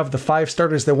them to have the 5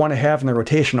 starters they want to have in the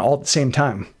rotation all at the same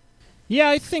time. Yeah,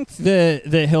 I think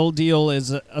the Hill deal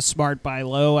is a smart buy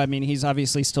low. I mean, he's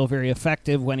obviously still very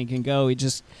effective when he can go. He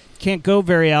just can't go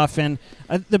very often.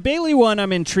 The Bailey one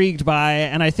I'm intrigued by,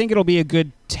 and I think it'll be a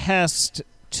good test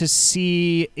to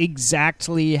see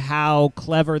exactly how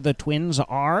clever the Twins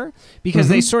are, because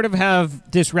they sort of have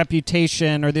this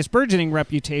reputation, or this burgeoning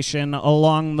reputation,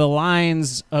 along the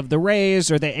lines of the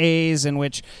Rays or the A's, in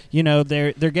which, you know,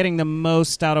 they're getting the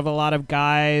most out of a lot of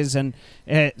guys, and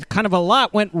kind of a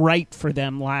lot went right for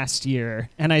them last year.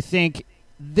 And I think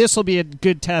this will be a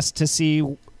good test to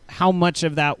see how much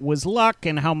of that was luck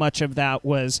and how much of that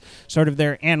was sort of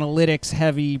their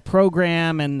analytics-heavy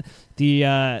program and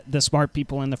the smart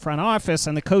people in the front office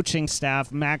and the coaching staff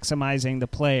maximizing the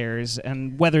players,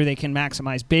 and whether they can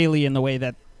maximize Bailey in the way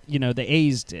that, you know, the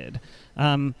A's did.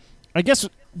 I guess,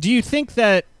 do you think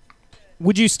that,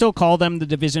 would you still call them the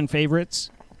division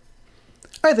favorites?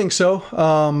 I think so.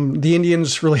 The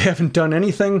Indians really haven't done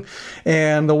anything,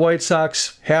 and the White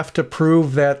Sox have to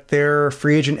prove that their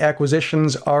free agent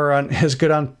acquisitions are as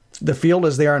good on the field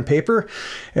as they are on paper.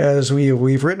 As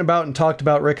we've written about and talked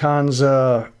about Rick Hahn's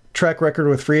track record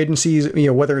with free agencies, you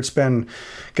know, whether it's been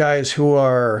guys who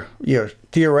are, you know,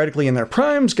 theoretically in their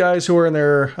primes, guys who are in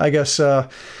their, I guess,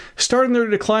 starting their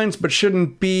declines but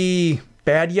shouldn't be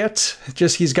bad yet.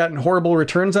 Just he's gotten horrible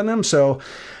returns on them, so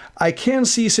I can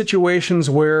see situations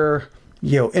where,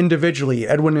 you know, individually,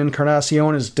 Edwin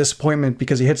Encarnacion is disappointment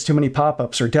because he hits too many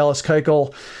pop-ups, or Dallas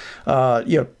Keuchel,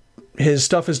 you know, his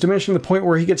stuff is diminishing to the point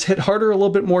where he gets hit harder a little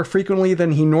bit more frequently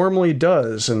than he normally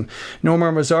does. And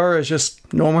Nomar Mazara is just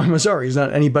Nomar Mazara. He's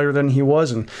not any better than he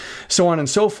was, and so on and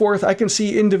so forth. I can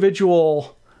see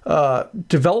individual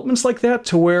developments like that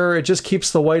to where it just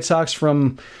keeps the White Sox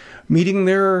from meeting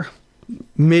their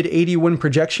mid-80 win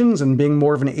projections and being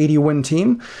more of an 80-win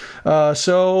team.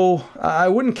 So I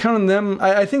wouldn't count on them.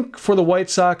 I think for the White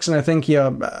Sox, and I think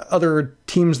other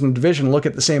teams in the division look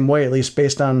at the same way, at least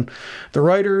based on the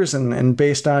writers and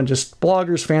based on just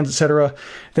bloggers, fans, etc.,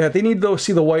 that they need to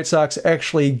see the White Sox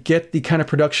actually get the kind of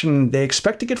production they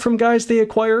expect to get from guys they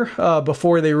acquire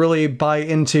before they really buy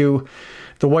into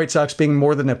the White Sox being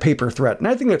more than a paper threat. And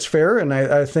I think that's fair, and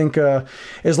I think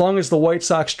as long as the White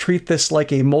Sox treat this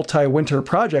like a multi-winter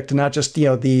project and not just, you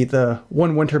know, the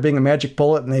one winter being a magic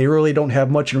bullet and they really don't have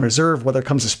much in reserve, whether it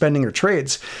comes to spending or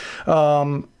trades,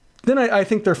 then I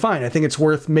think they're fine. I think it's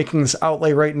worth making this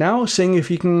outlay right now, seeing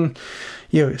if you can,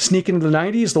 you know, sneak into the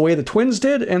 90s the way the Twins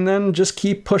did, and then just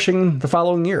keep pushing the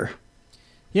following year.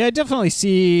 Yeah, I definitely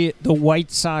see the White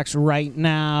Sox right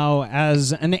now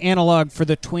as an analog for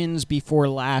the Twins before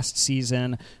last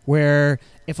season, where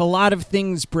if a lot of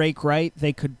things break right,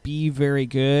 they could be very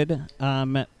good,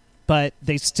 but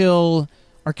they still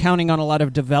are counting on a lot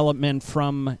of development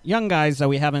from young guys that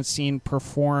we haven't seen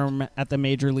perform at the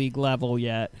major league level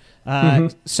yet.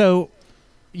 So,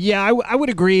 yeah, I would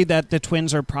agree that the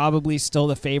Twins are probably still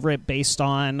the favorite based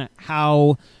on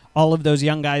how all of those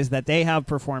young guys that they have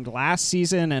performed last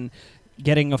season, and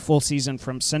getting a full season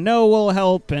from Sano will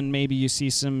help, and maybe you see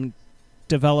some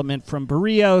development from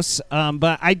Barrios.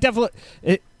 But I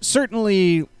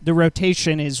certainly the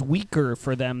rotation is weaker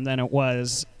for them than it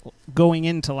was going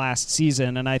into last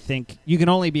season, and I think you can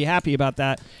only be happy about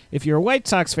that if you're a White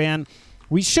Sox fan.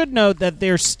 We should note that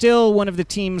they're still one of the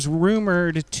teams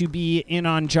rumored to be in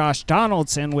on Josh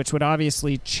Donaldson, which would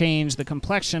obviously change the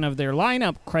complexion of their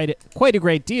lineup quite a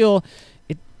great deal.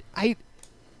 I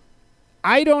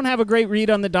don't have a great read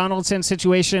on the Donaldson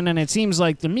situation, and it seems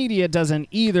like the media doesn't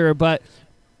either, but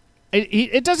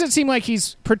it doesn't seem like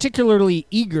he's particularly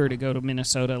eager to go to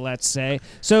Minnesota, let's say.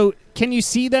 So can you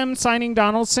see them signing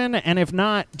Donaldson? And if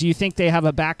not, do you think they have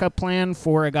a backup plan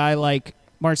for a guy like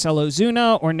Marcell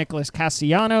Ozuna or Nicholas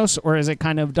Castellanos, or is it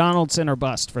kind of Donaldson or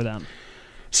bust for them?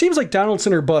 Seems like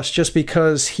Donaldson or bust, just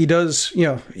because he does, you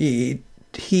know,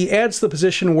 he adds the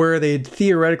position where they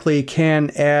theoretically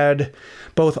can add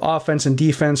both offense and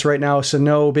defense right now.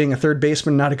 Sano being a third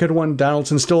baseman, not a good one.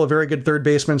 Donaldson's still a very good third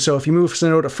baseman. So if you move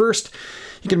Sano to first,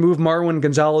 you can move Marwin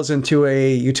Gonzalez into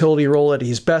a utility role that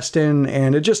he's best in,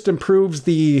 and it just improves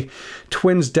the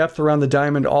Twins' depth around the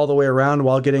diamond all the way around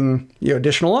while getting, you know,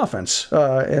 additional offense.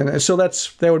 And so that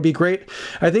would be great.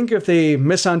 I think if they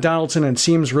miss on Donaldson, it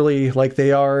seems really like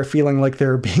they are feeling like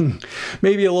they're being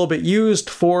maybe a little bit used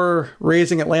for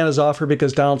raising Atlanta's offer,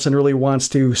 because Donaldson really wants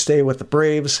to stay with the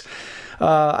Braves.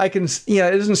 It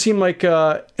doesn't seem like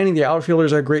any of the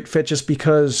outfielders are a great fit, just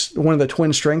because one of the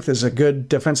Twins' strength is a good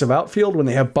defensive outfield when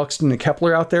they have Buxton and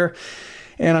Kepler out there.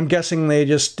 And I'm guessing they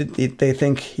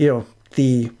think, you know,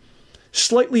 the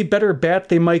slightly better bat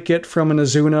they might get from an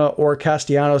Ozuna or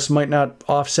Castellanos might not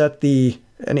offset the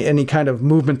any kind of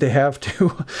movement they have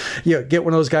to get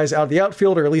one of those guys out of the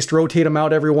outfield, or at least rotate them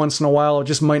out every once in a while. It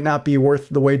just might not be worth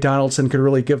the way Donaldson could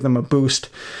really give them a boost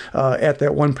at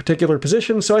that one particular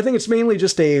position. So I think it's mainly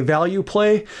just a value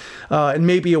play and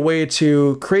maybe a way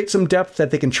to create some depth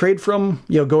that they can trade from,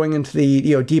 going into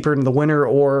the deeper into the winter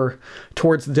or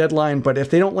towards the deadline. But if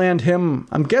they don't land him,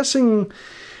 I'm guessing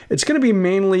it's going to be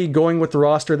mainly going with the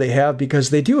roster they have, because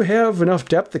they do have enough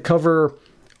depth to cover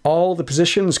all the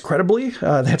positions credibly.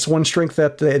 That's one strength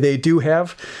that they do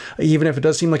have. Even if it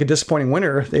does seem like a disappointing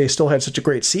winter, they still had such a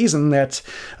great season that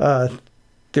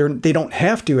they don't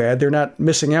have to add. They're not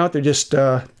missing out. They're just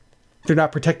they're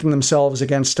not protecting themselves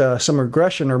against some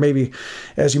regression, or maybe,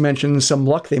 as you mentioned, some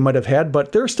luck they might have had,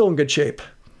 but they're still in good shape.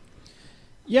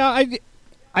 Yeah,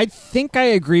 I think I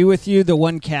agree with you. The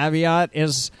one caveat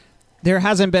is there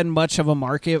hasn't been much of a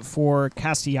market for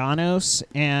Castellanos,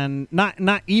 and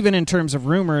not even in terms of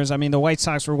rumors. I mean, the White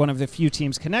Sox were one of the few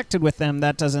teams connected with them.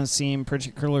 That doesn't seem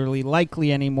particularly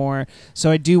likely anymore. So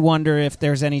I do wonder if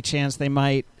there's any chance they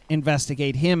might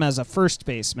investigate him as a first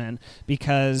baseman,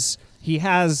 because he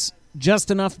has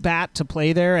just enough bat to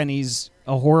play there, and he's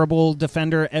a horrible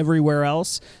defender everywhere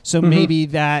else. So maybe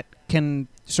that can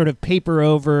sort of paper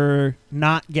over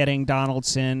not getting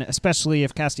Donaldson, especially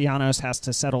if Castellanos has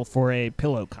to settle for a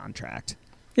pillow contract.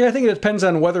 Yeah, I think it depends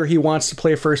on whether he wants to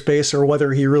play first base or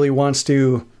whether he really wants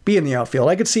to be in the outfield.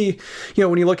 I could see,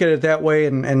 when you look at it that way,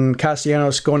 and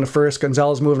Castellanos going to first,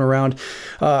 Gonzalez moving around,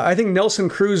 I think Nelson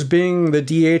Cruz being the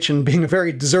DH and being a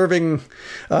very deserving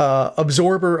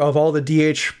absorber of all the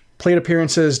DH plate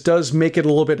appearances does make it a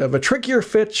little bit of a trickier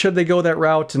fit should they go that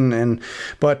route.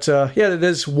 But it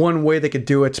is one way they could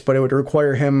do it, but it would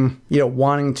require him,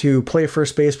 wanting to play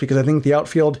first base, because I think the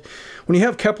outfield, when you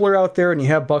have Kepler out there and you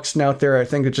have Buxton out there, I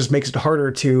think it just makes it harder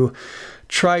to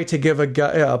try to give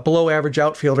a below average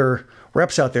outfielder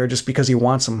reps out there just because he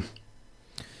wants them.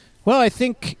 Well, I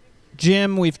think,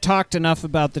 Jim, we've talked enough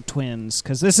about the Twins,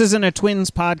 because this isn't a Twins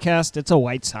podcast, it's a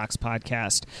White Sox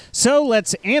podcast. So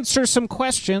let's answer some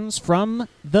questions from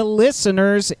the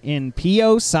listeners in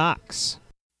P.O. Sox.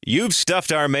 You've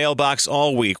stuffed our mailbox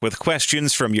all week with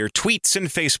questions from your tweets and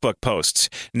Facebook posts.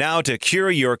 Now, to cure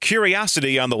your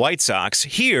curiosity on the White Sox,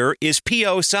 here is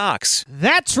P.O. Sox.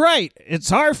 That's right.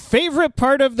 It's our favorite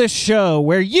part of the show,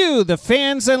 where you, the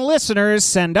fans and listeners,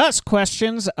 send us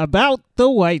questions about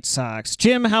the White Sox.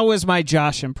 Jim, how was my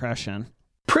Josh impression?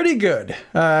 Pretty good.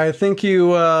 I think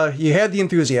you had the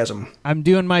enthusiasm. I'm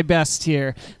doing my best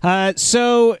here.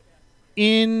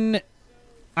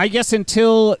 I guess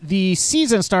until the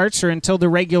season starts, or until the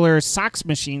regular Sox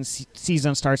Machine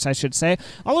season starts, I should say,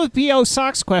 all of P.O.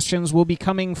 Sox questions will be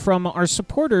coming from our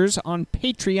supporters on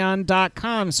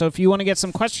Patreon.com. So if you want to get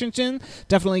some questions in,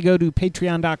 definitely go to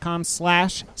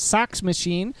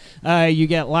Patreon.com/SoxMachine. You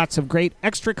get lots of great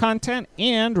extra content,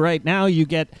 and right now you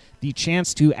get the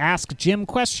chance to ask Jim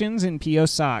questions in P.O.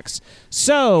 Sox.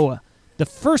 So the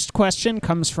first question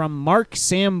comes from Mark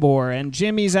Sambor, and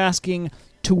Jimmy's asking,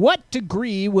 to what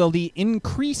degree will the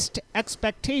increased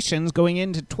expectations going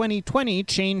into 2020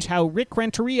 change how Rick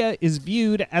Renteria is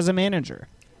viewed as a manager?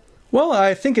 Well,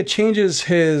 I think it changes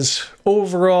his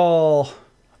overall,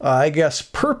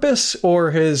 purpose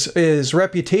or his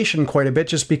reputation quite a bit,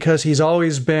 just because he's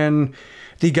always been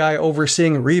the guy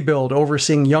overseeing rebuild,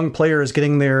 overseeing young players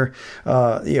getting their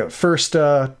first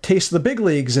taste of the big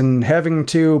leagues and having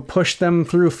to push them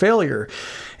through failure.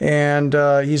 And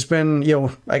he's been,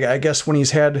 I guess when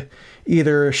he's had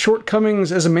either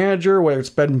shortcomings as a manager, whether it's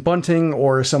been bunting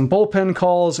or some bullpen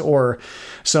calls or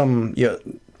some,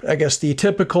 the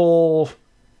typical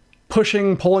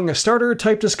pulling a starter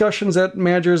type discussions that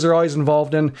managers are always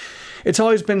involved in, it's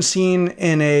always been seen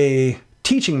in a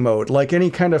teaching mode. Like any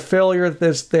kind of failure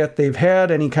that they've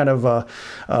had, any kind of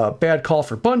bad call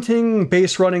for bunting,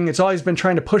 base running, it's always been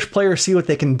trying to push players, see what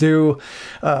they can do,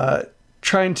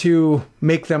 trying to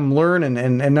make them learn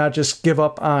and not just give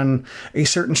up on a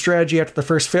certain strategy after the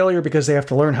first failure because they have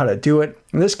to learn how to do it.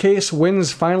 In this case,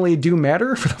 wins finally do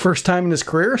matter for the first time in his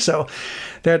career, so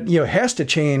that has to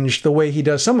change the way he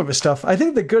does some of his stuff. I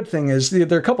think the good thing is,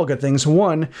 there are a couple good things.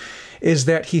 One is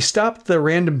that he stopped the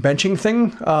random benching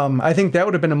thing. I think that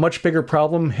would have been a much bigger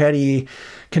problem had he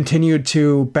continued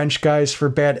to bench guys for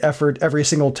bad effort every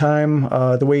single time,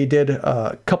 the way he did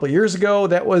a couple of years ago.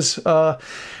 That was not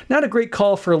a great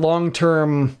call for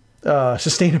long-term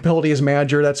sustainability as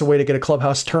manager. That's a way to get a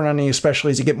clubhouse to turn on you,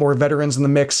 especially as you get more veterans in the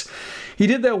mix. He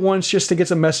did that once just to get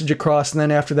some message across, and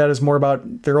then after that is more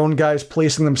about their own guys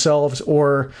policing themselves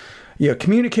or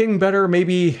communicating better,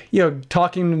 maybe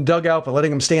talking to the dugout but letting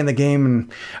them stay in the game.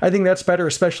 And I think that's better,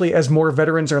 especially as more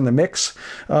veterans are in the mix.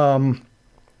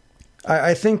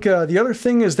 I think the other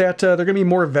thing is that they're going to be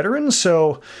more veterans,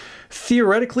 so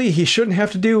theoretically he shouldn't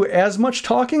have to do as much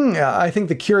talking. I think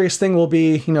the curious thing will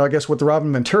be, I guess with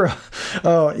Robin Ventura,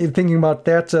 thinking about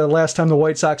that last time the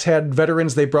White Sox had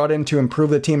veterans they brought in to improve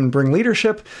the team and bring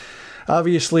leadership.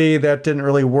 Obviously, that didn't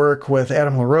really work with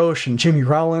Adam LaRoche and Jimmy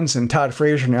Rollins and Todd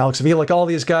Frazier and Alex Avila. Like, all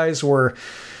these guys were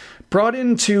brought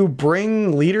in to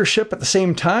bring leadership at the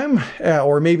same time,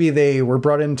 or maybe they were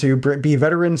brought in to be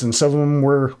veterans, and some of them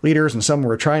were leaders and some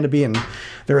were trying to be, and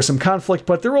there was some conflict.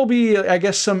 But there will be, I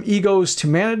guess, some egos to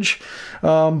manage.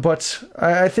 But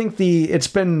I think it's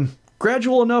been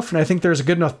gradual enough, and I think there's a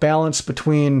good enough balance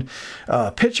between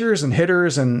pitchers and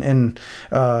hitters, and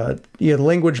the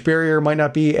language barrier might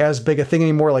not be as big a thing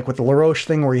anymore, like with the LaRoche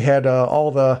thing where you had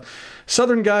all the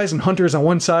Southern guys and hunters on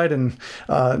one side, and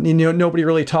nobody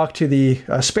really talked to the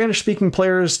Spanish-speaking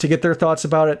players to get their thoughts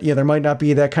about it. There might not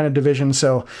be that kind of division,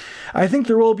 so I think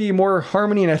there will be more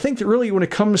harmony. And I think that really, when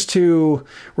it comes to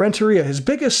Renteria, his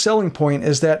biggest selling point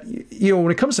is that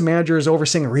when it comes to managers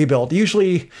overseeing a rebuild,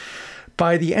 usually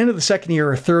by the end of the second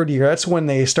year or third year, that's when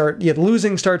they start.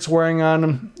 Losing starts wearing on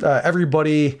them.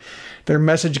 Everybody, their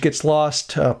message gets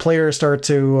lost. Players start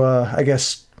to, I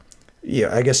guess,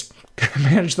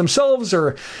 manage themselves,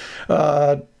 or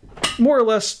more or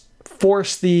less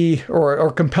force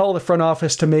or compel the front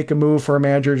office to make a move for a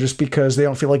manager just because they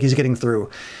don't feel like he's getting through.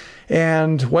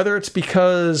 And whether it's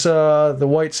because the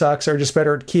White Sox are just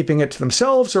better at keeping it to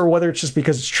themselves, or whether it's just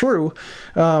because it's true,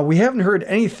 we haven't heard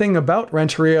anything about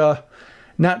Renteria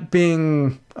not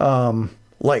being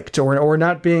liked, or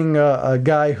not being a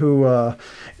guy who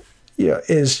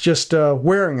is just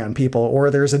wearing on people,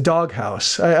 or there's a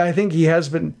doghouse. I think he has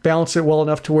been balanced it well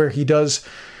enough to where he does.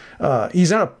 He's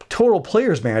not a total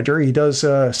players manager. He does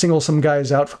single some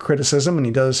guys out for criticism, and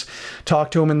he does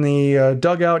talk to them in the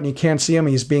dugout, and you can't see him.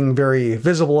 He's being very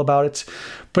visible about it.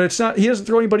 But it's not. He doesn't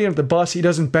throw anybody under the bus. He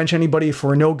doesn't bench anybody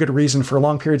for no good reason for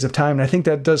long periods of time. And I think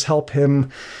that does help him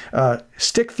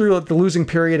stick through the losing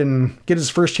period and get his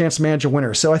first chance to manage a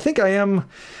winner. So I think I am.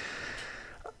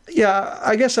 Yeah,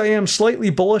 I guess I am slightly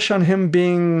bullish on him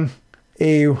being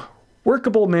a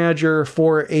workable manager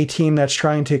for a team that's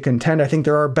trying to contend. I think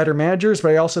there are better managers,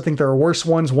 but I also think there are worse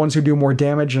ones who do more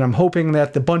damage, and I'm hoping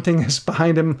that the bunting is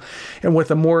behind him, and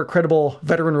with a more credible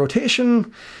veteran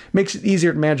rotation, makes it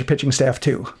easier to manage a pitching staff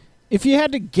too. If you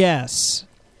had to guess,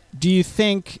 do you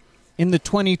think in the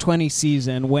 2020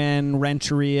 season, when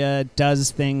Renteria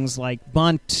does things like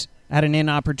bunt at an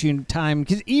inopportune time,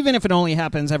 because even if it only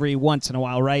happens every once in a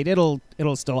while, right, it'll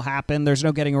still happen. There's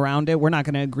no getting around it. We're not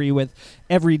going to agree with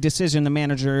every decision the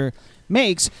manager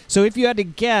makes. So if you had to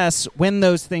guess when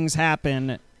those things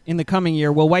happen in the coming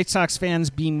year, will White Sox fans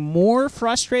be more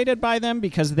frustrated by them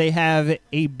because they have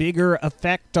a bigger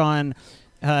effect on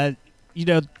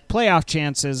playoff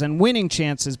chances and winning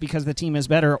chances because the team is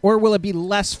better, or will it be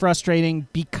less frustrating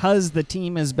because the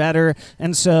team is better,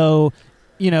 and so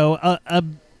a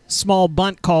small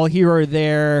bunt call here or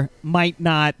there might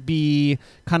not be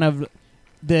kind of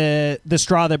the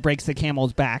straw that breaks the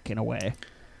camel's back in a way?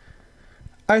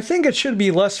 I think it should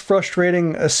be less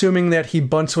frustrating, assuming that he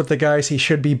bunts with the guys he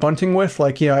should be bunting with.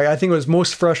 I think it was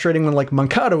most frustrating when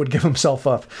Moncada would give himself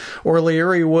up, or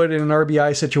Leury would in an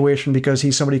RBI situation because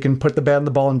he's somebody who can put the bat on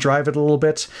the ball and drive it a little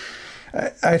bit.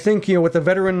 I think, with the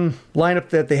veteran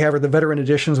lineup that they have, or the veteran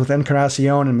additions with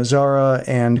Encarnacion and Mazara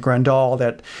and Grandal,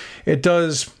 that it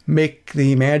does make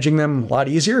the managing them a lot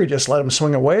easier. You just let them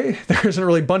swing away.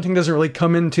 Bunting doesn't really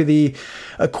come into the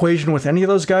equation with any of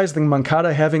those guys. I think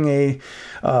Moncada having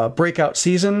a breakout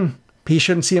season, he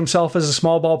shouldn't see himself as a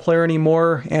small ball player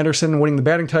anymore. Anderson winning the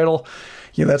batting title,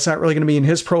 that's not really going to be in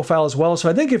his profile as well. So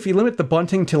I think if you limit the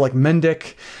bunting to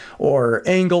Mendick or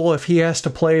Engel, if he has to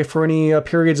play for any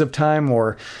periods of time,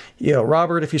 or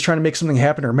Robert, if he's trying to make something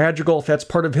happen, or Madrigal, if that's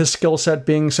part of his skill set,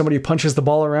 being somebody who punches the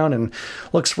ball around and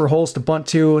looks for holes to bunt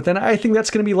to, then I think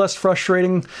that's going to be less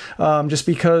frustrating, just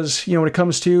because, when it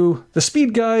comes to the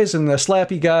speed guys and the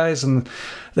slappy guys and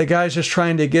the guys just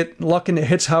trying to get luck into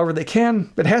hits however they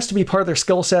can, it has to be part of their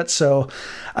skill set, so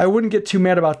I wouldn't get too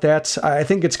mad about that. I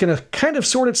think it's going to kind of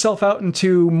sort itself out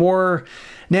into more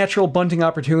natural bunting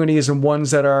opportunities, and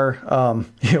ones that are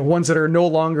no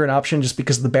longer an option just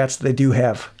because of the bats that they do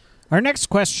have. Our next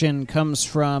question comes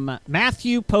from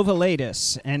Matthew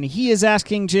Poviladis, and he is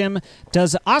asking, Jim,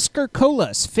 does Oscar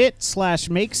Colas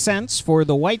fit/make sense for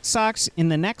the White Sox in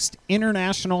the next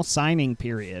international signing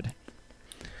period?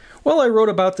 Well, I wrote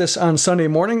about this on Sunday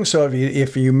morning, so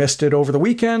if you missed it over the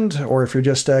weekend, or if you're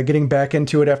just getting back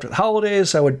into it after the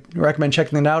holidays, I would recommend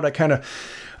checking it out. I kind of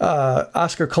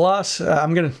Oscar Kalas.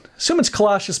 I'm going to assume it's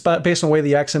Kalas just based on the way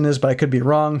the accent is, but I could be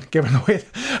wrong given the way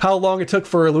how long it took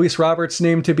for Luis Roberts'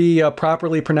 name to be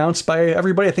properly pronounced by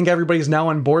everybody. I think everybody's now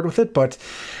on board with it, but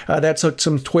that took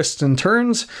some twists and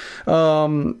turns.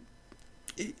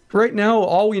 Right now,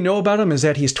 all we know about him is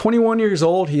that he's 21 years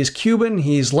old. He's Cuban.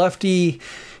 He's lefty.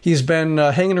 He's been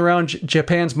hanging around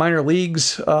Japan's minor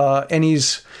leagues, and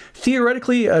he's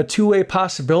theoretically a two-way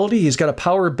possibility. He's got a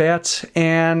power bat,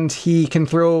 and he can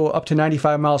throw up to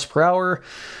 95 miles per hour.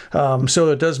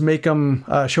 So it does make him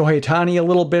Shohei Ohtani a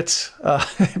little bit,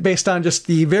 based on just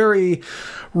the very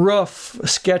rough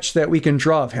sketch that we can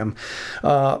draw of him.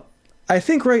 I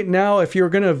think right now, if you're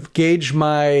going to gauge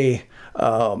my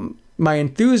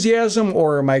enthusiasm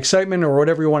or my excitement or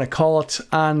whatever you want to call it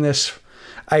on this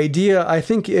idea, I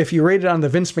think if you rate it on the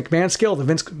Vince McMahon scale, the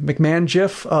Vince McMahon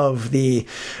gif of the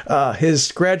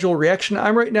his gradual reaction,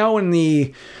 I'm right now in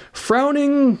the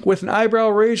frowning with an eyebrow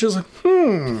raise, just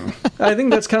I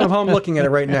think that's kind of how I'm looking at it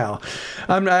right now.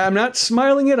 I'm not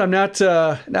smiling yet. I'm not.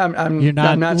 You're not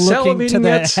I'm not looking salivating to the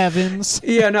yet. heavens.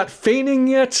 Yeah, not feigning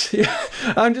yet.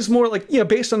 I'm just more like,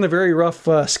 based on the very rough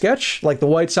sketch, like the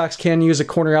White Sox can use a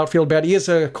corner outfield bat. He is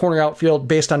a corner outfield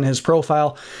based on his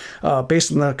profile.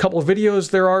 Based on the couple of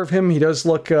videos there are of him, he does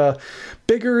look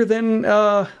bigger than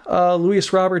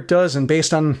Luis Robert does, and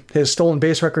based on his stolen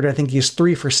base record, I think he's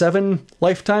 3 for 7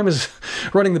 lifetime is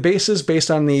running the bases based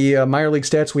on the minor league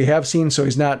stats we have seen, so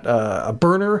he's not a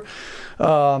burner.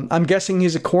 I'm guessing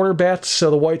he's a corner bat,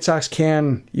 so the White Sox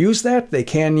can use that. They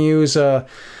can use,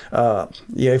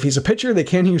 if he's a pitcher, they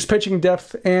can use pitching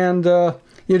depth, and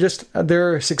just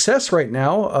their success right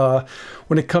now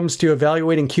when it comes to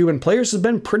evaluating Cuban players has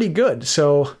been pretty good.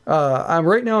 So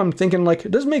I'm thinking like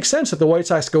it doesn't make sense that the White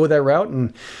Sox go that route.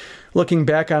 And looking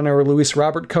back on our Luis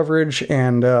Robert coverage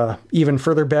and even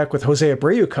further back with Jose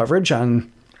Abreu coverage on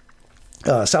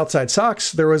Southside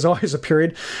Sox, there was always a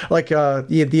period like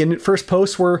the first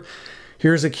posts were,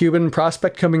 here's a Cuban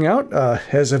prospect coming out,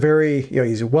 has a very,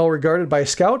 he's well regarded by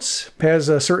scouts, has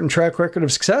a certain track record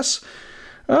of success.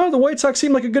 The White Sox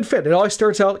seem like a good fit. It always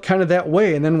starts out kind of that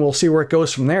way, and then we'll see where it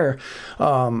goes from there.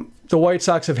 The White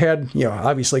Sox have had,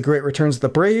 obviously great returns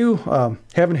with Abreu.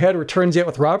 Haven't had returns yet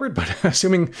with Robert, but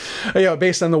assuming,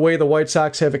 based on the way the White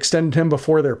Sox have extended him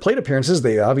before their plate appearances,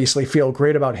 they obviously feel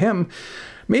great about him.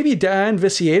 Maybe Dayan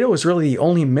Viciedo was really the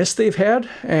only miss they've had,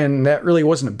 and that really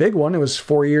wasn't a big one. It was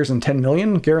 4 years and $10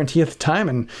 million guarantee at the time,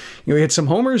 and he had some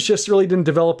homers, just really didn't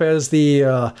develop as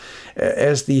the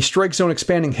strike zone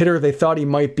expanding hitter they thought he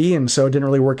might be, and so it didn't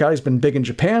really work out. He's been big in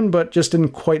Japan, but just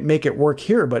didn't quite make it work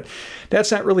here. But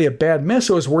that's not really a bad miss.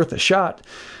 It was worth a shot.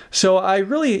 So I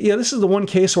really, this is the one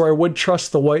case where I would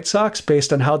trust the White Sox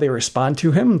based on how they respond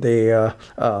to him. They,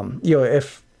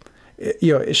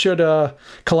 should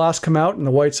Kalas come out and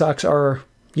the White Sox are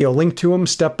linked to him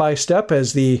step by step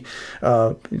as the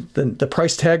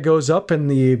price tag goes up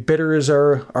and the bidders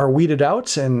are weeded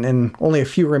out and only a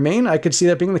few remain, I could see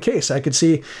that being the case. I could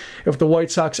see if the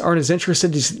White Sox aren't as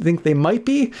interested as you think they might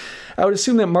be. I would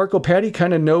assume that Marco Patti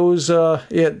kind of knows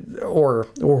it, or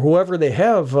whoever they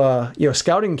have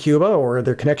scouting Cuba or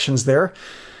their connections there.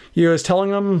 Is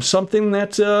telling them something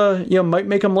that might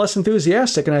make them less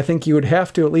enthusiastic, and I think you would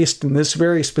have to, at least in this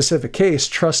very specific case,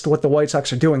 trust what the White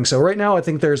Sox are doing. So right now, I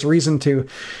think there's reason to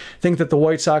think that the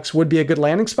White Sox would be a good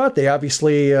landing spot. They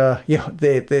obviously,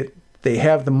 they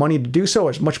have the money to do so,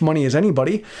 as much money as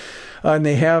anybody, and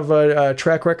they have a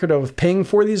track record of paying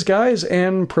for these guys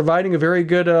and providing a very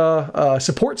good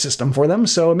support system for them.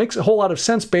 So it makes a whole lot of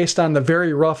sense based on the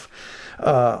very rough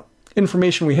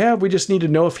information we have. We just need to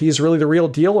know if he's really the real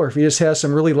deal or if he just has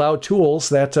some really loud tools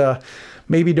that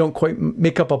maybe don't quite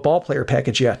make up a ball player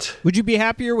package yet. Would you be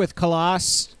happier with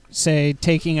Kalas, say,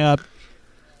 taking up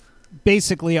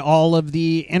basically all of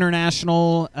the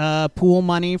international pool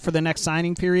money for the next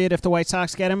signing period if the White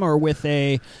Sox get him, or with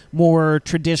a more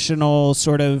traditional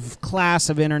sort of class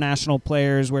of international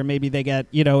players where maybe they get,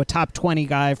 a top 20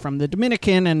 guy from the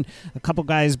Dominican and a couple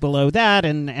guys below that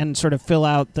and sort of fill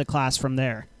out the class from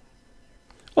there?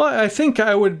 Well, I think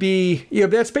I would be,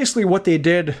 that's basically what they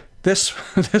did this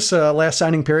last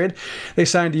signing period. They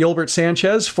signed Yolbert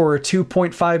Sanchez for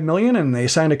 $2.5 million, and they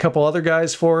signed a couple other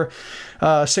guys for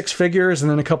 6 figures, and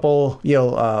then a couple,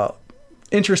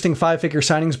 interesting 5-figure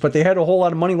signings, but they had a whole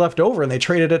lot of money left over, and they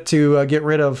traded it to get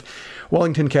rid of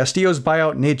Wellington Castillo's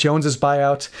buyout, Nate Jones's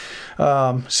buyout.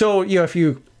 So, if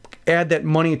you add that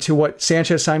money to what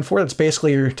Sanchez signed for, that's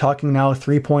basically, you're talking now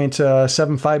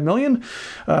 $3.75 million,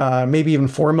 maybe even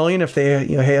 $4 million if they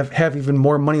have even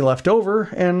more money left over.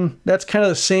 And that's kind of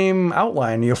the same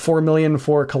outline. $4 million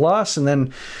for Kalas, and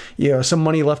then some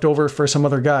money left over for some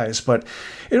other guys. But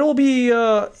it'll be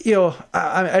I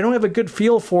don't have a good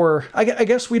feel for. I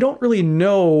guess we don't really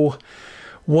know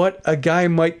what a guy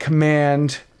might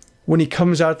command when he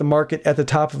comes out of the market at the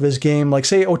top of his game. Like,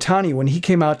 say, Ohtani, when he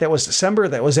came out, that was December.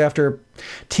 That was after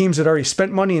teams had already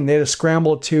spent money and they had to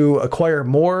scramble to acquire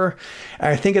more.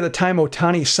 I think at the time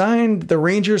Ohtani signed, the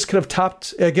Rangers could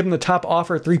have given the top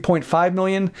offer $3.5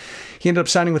 million. He ended up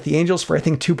signing with the Angels for, I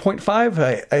think, $2.5.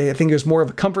 I think it was more of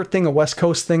a comfort thing, a West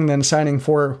Coast thing, than signing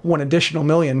for $1 additional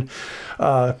million.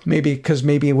 Maybe because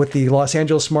with the Los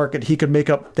Angeles market, he could make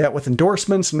up that with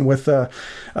endorsements and with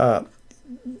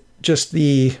just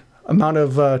the amount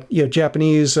of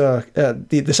Japanese,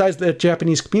 the size of the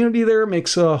Japanese community there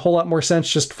makes a whole lot more sense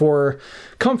just for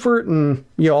comfort and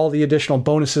all the additional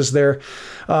bonuses there.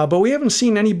 But we haven't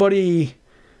seen anybody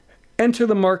enter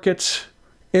the market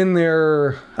in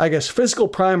their, I guess, physical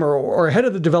prime or ahead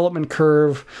of the development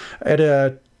curve at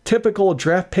a typical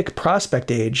draft pick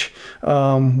prospect age,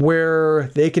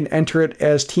 where they can enter it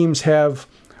as teams have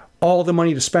all the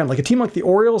money to spend. Like a team like the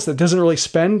Orioles that doesn't really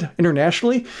spend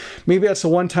internationally, maybe that's the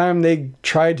one time they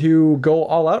try to go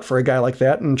all out for a guy like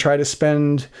that and try to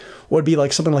spend what would be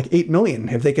like something like $8 million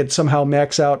if they could somehow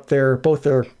max out both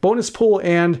their bonus pool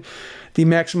and the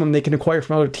maximum they can acquire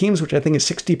from other teams, which I think is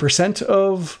 60%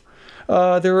 of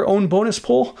their own bonus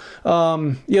pool.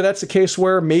 That's the case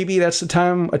where maybe that's the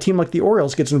time a team like the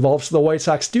Orioles gets involved, so the White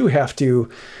Sox do have to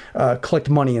collect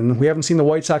money, and we haven't seen the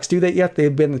White Sox do that yet.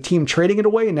 They've been the team trading it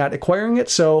away and not acquiring it,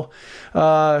 so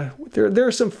there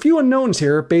are some few unknowns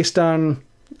here based on,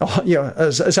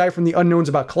 aside from the unknowns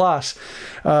about Kalas,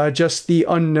 just the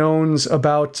unknowns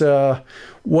about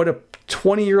what a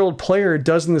 20-year-old player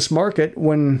does in this market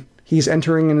when he's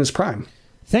entering in his prime.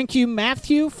 Thank you,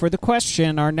 Matthew, for the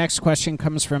question. Our next question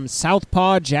comes from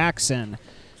Southpaw Jackson.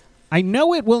 I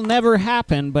know it will never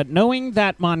happen, but knowing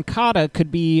that Moncada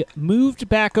could be moved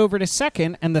back over to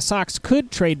second and the Sox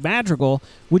could trade Madrigal,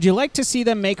 would you like to see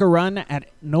them make a run at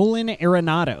Nolan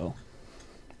Arenado?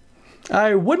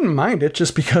 I wouldn't mind it,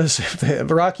 just because if the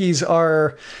Rockies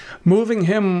are moving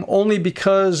him only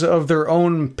because of their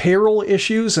own payroll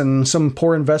issues and some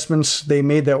poor investments they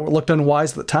made that looked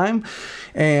unwise at the time.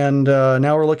 And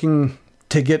now we're looking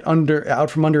to get out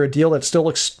from under a deal that still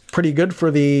looks pretty good for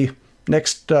the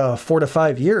next 4 to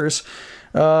 5 years.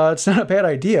 It's not a bad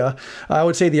idea. I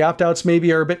would say the opt-outs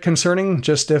maybe are a bit concerning,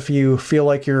 just if you feel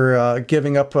like you're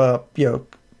giving up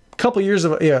couple years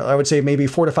of, I would say maybe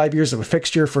 4 to 5 years of a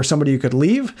fixture for somebody who could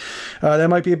leave. That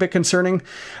might be a bit concerning.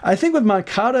 I think with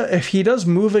Moncada, if he does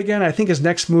move again, I think his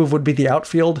next move would be the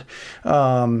outfield.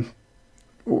 At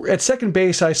second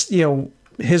base,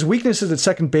 his weaknesses at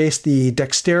second base, the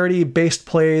dexterity-based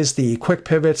plays, the quick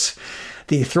pivots,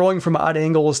 the throwing from odd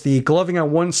angles, the gloving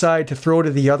on one side to throw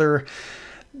to the other.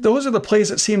 Those are the plays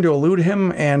that seem to elude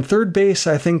him. And third base,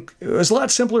 I think, it was a lot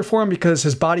simpler for him because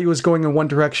his body was going in one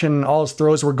direction. All his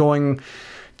throws were going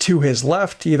to his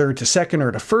left, either to second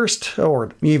or to first,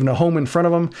 or even a home in front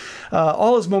of him.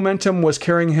 All his momentum was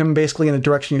carrying him basically in the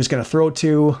direction he was going to throw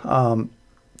to.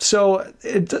 So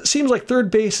it seems like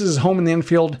third base is his home in the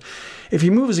infield. If he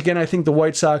moves again, I think the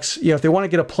White Sox, if they want to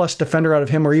get a plus defender out of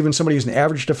him, or even somebody who's an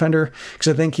average defender, because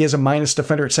I think he has a minus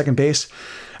defender at second base,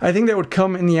 I think that would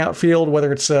come in the outfield,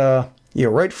 whether it's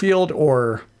right field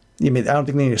or I don't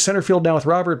think they need a center field now with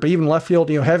Robert, but even left field,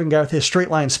 having a guy with his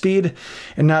straight line speed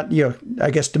and not,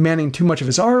 I guess, demanding too much of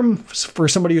his arm for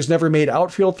somebody who's never made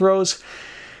outfield throws.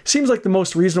 Seems like the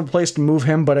most reasonable place to move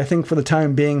him, but I think for the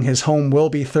time being, his home will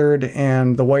be third,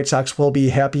 and the White Sox will be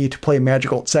happy to play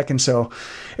Madrigal at second, so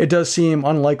it does seem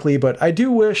unlikely. But I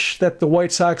do wish that the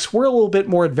White Sox were a little bit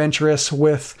more adventurous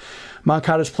with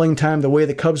Moncada's playing time, the way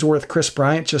the Cubs were with Chris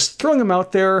Bryant, just throwing him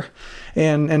out there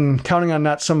and counting on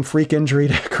not some freak injury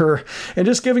to occur, and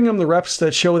just giving him the reps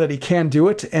that show that he can do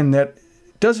it, and that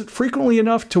does it frequently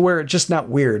enough to where it's just not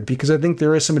weird, because I think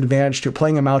there is some advantage to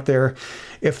playing him out there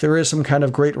if there is some kind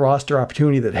of great roster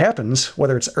opportunity that happens,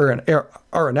 whether it's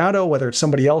Arenado, whether it's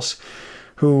somebody else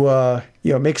who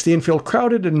makes the infield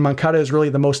crowded, and Moncada is really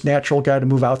the most natural guy to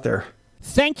move out there.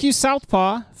 Thank you,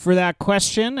 Southpaw, for that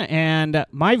question, and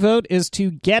my vote is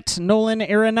to get Nolan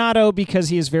Arenado because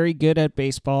he is very good at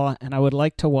baseball, and I would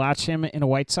like to watch him in a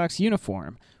White Sox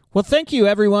uniform. Well, thank you,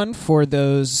 everyone, for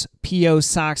those P.O.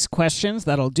 Sox questions.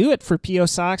 That'll do it for P.O.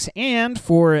 Sox and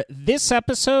for this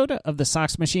episode of the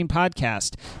Sox Machine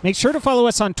podcast. Make sure to follow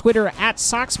us on Twitter at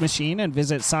Sox Machine and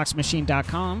visit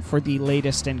SoxMachine.com for the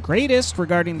latest and greatest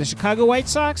regarding the Chicago White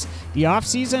Sox, the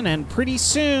offseason, and pretty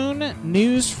soon,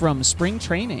 news from spring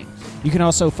training. You can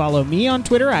also follow me on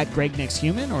Twitter at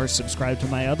GregNixHuman or subscribe to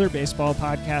my other baseball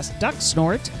podcast, Duck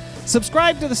Snort.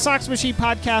 Subscribe to the Sox Machine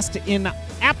podcast in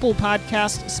Apple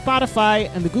Podcasts, Spotify,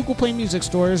 and the Google Play Music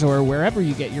stores or wherever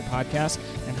you get your podcasts,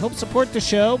 and help support the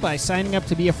show by signing up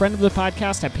to be a friend of the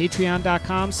podcast at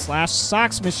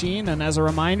patreon.com/SoxMachine. And as a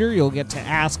reminder, you'll get to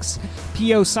ask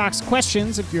P.O. Sox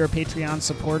questions if you're a Patreon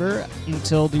supporter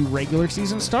until the regular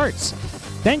season starts.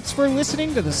 Thanks for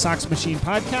listening to the Sox Machine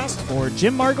podcast. For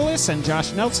Jim Margulis and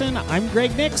Josh Nelson, I'm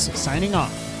Greg Nix, signing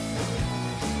off.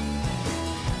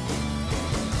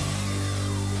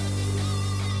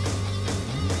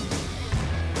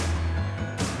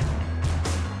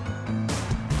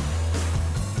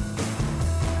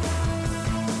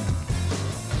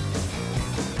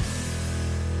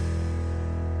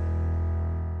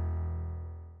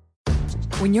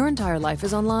 When your entire life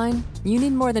is online, you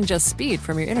need more than just speed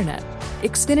from your internet.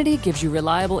 Xfinity gives you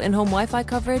reliable in-home Wi-Fi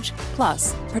coverage,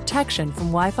 plus protection from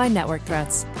Wi-Fi network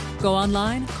threats. Go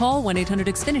online, call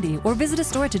 1-800-XFINITY, or visit a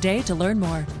store today to learn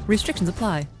more. Restrictions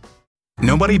apply.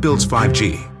 Nobody builds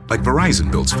 5G like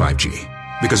Verizon builds 5G,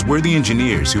 because we're the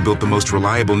engineers who built the most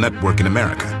reliable network in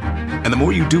America. And the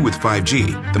more you do with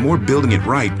 5G, the more building it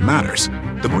right matters.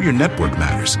 The more your network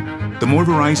matters. The more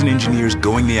Verizon engineers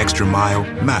going the extra mile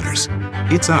matters.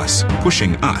 It's us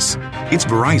pushing us. It's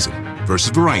Verizon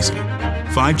versus Verizon.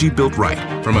 5G built right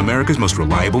from America's most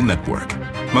reliable network.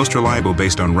 Most reliable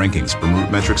based on rankings from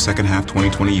RootMetrics second half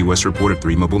 2020 U.S. report of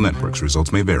 3 mobile networks.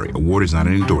 Results may vary. Award is not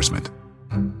an endorsement.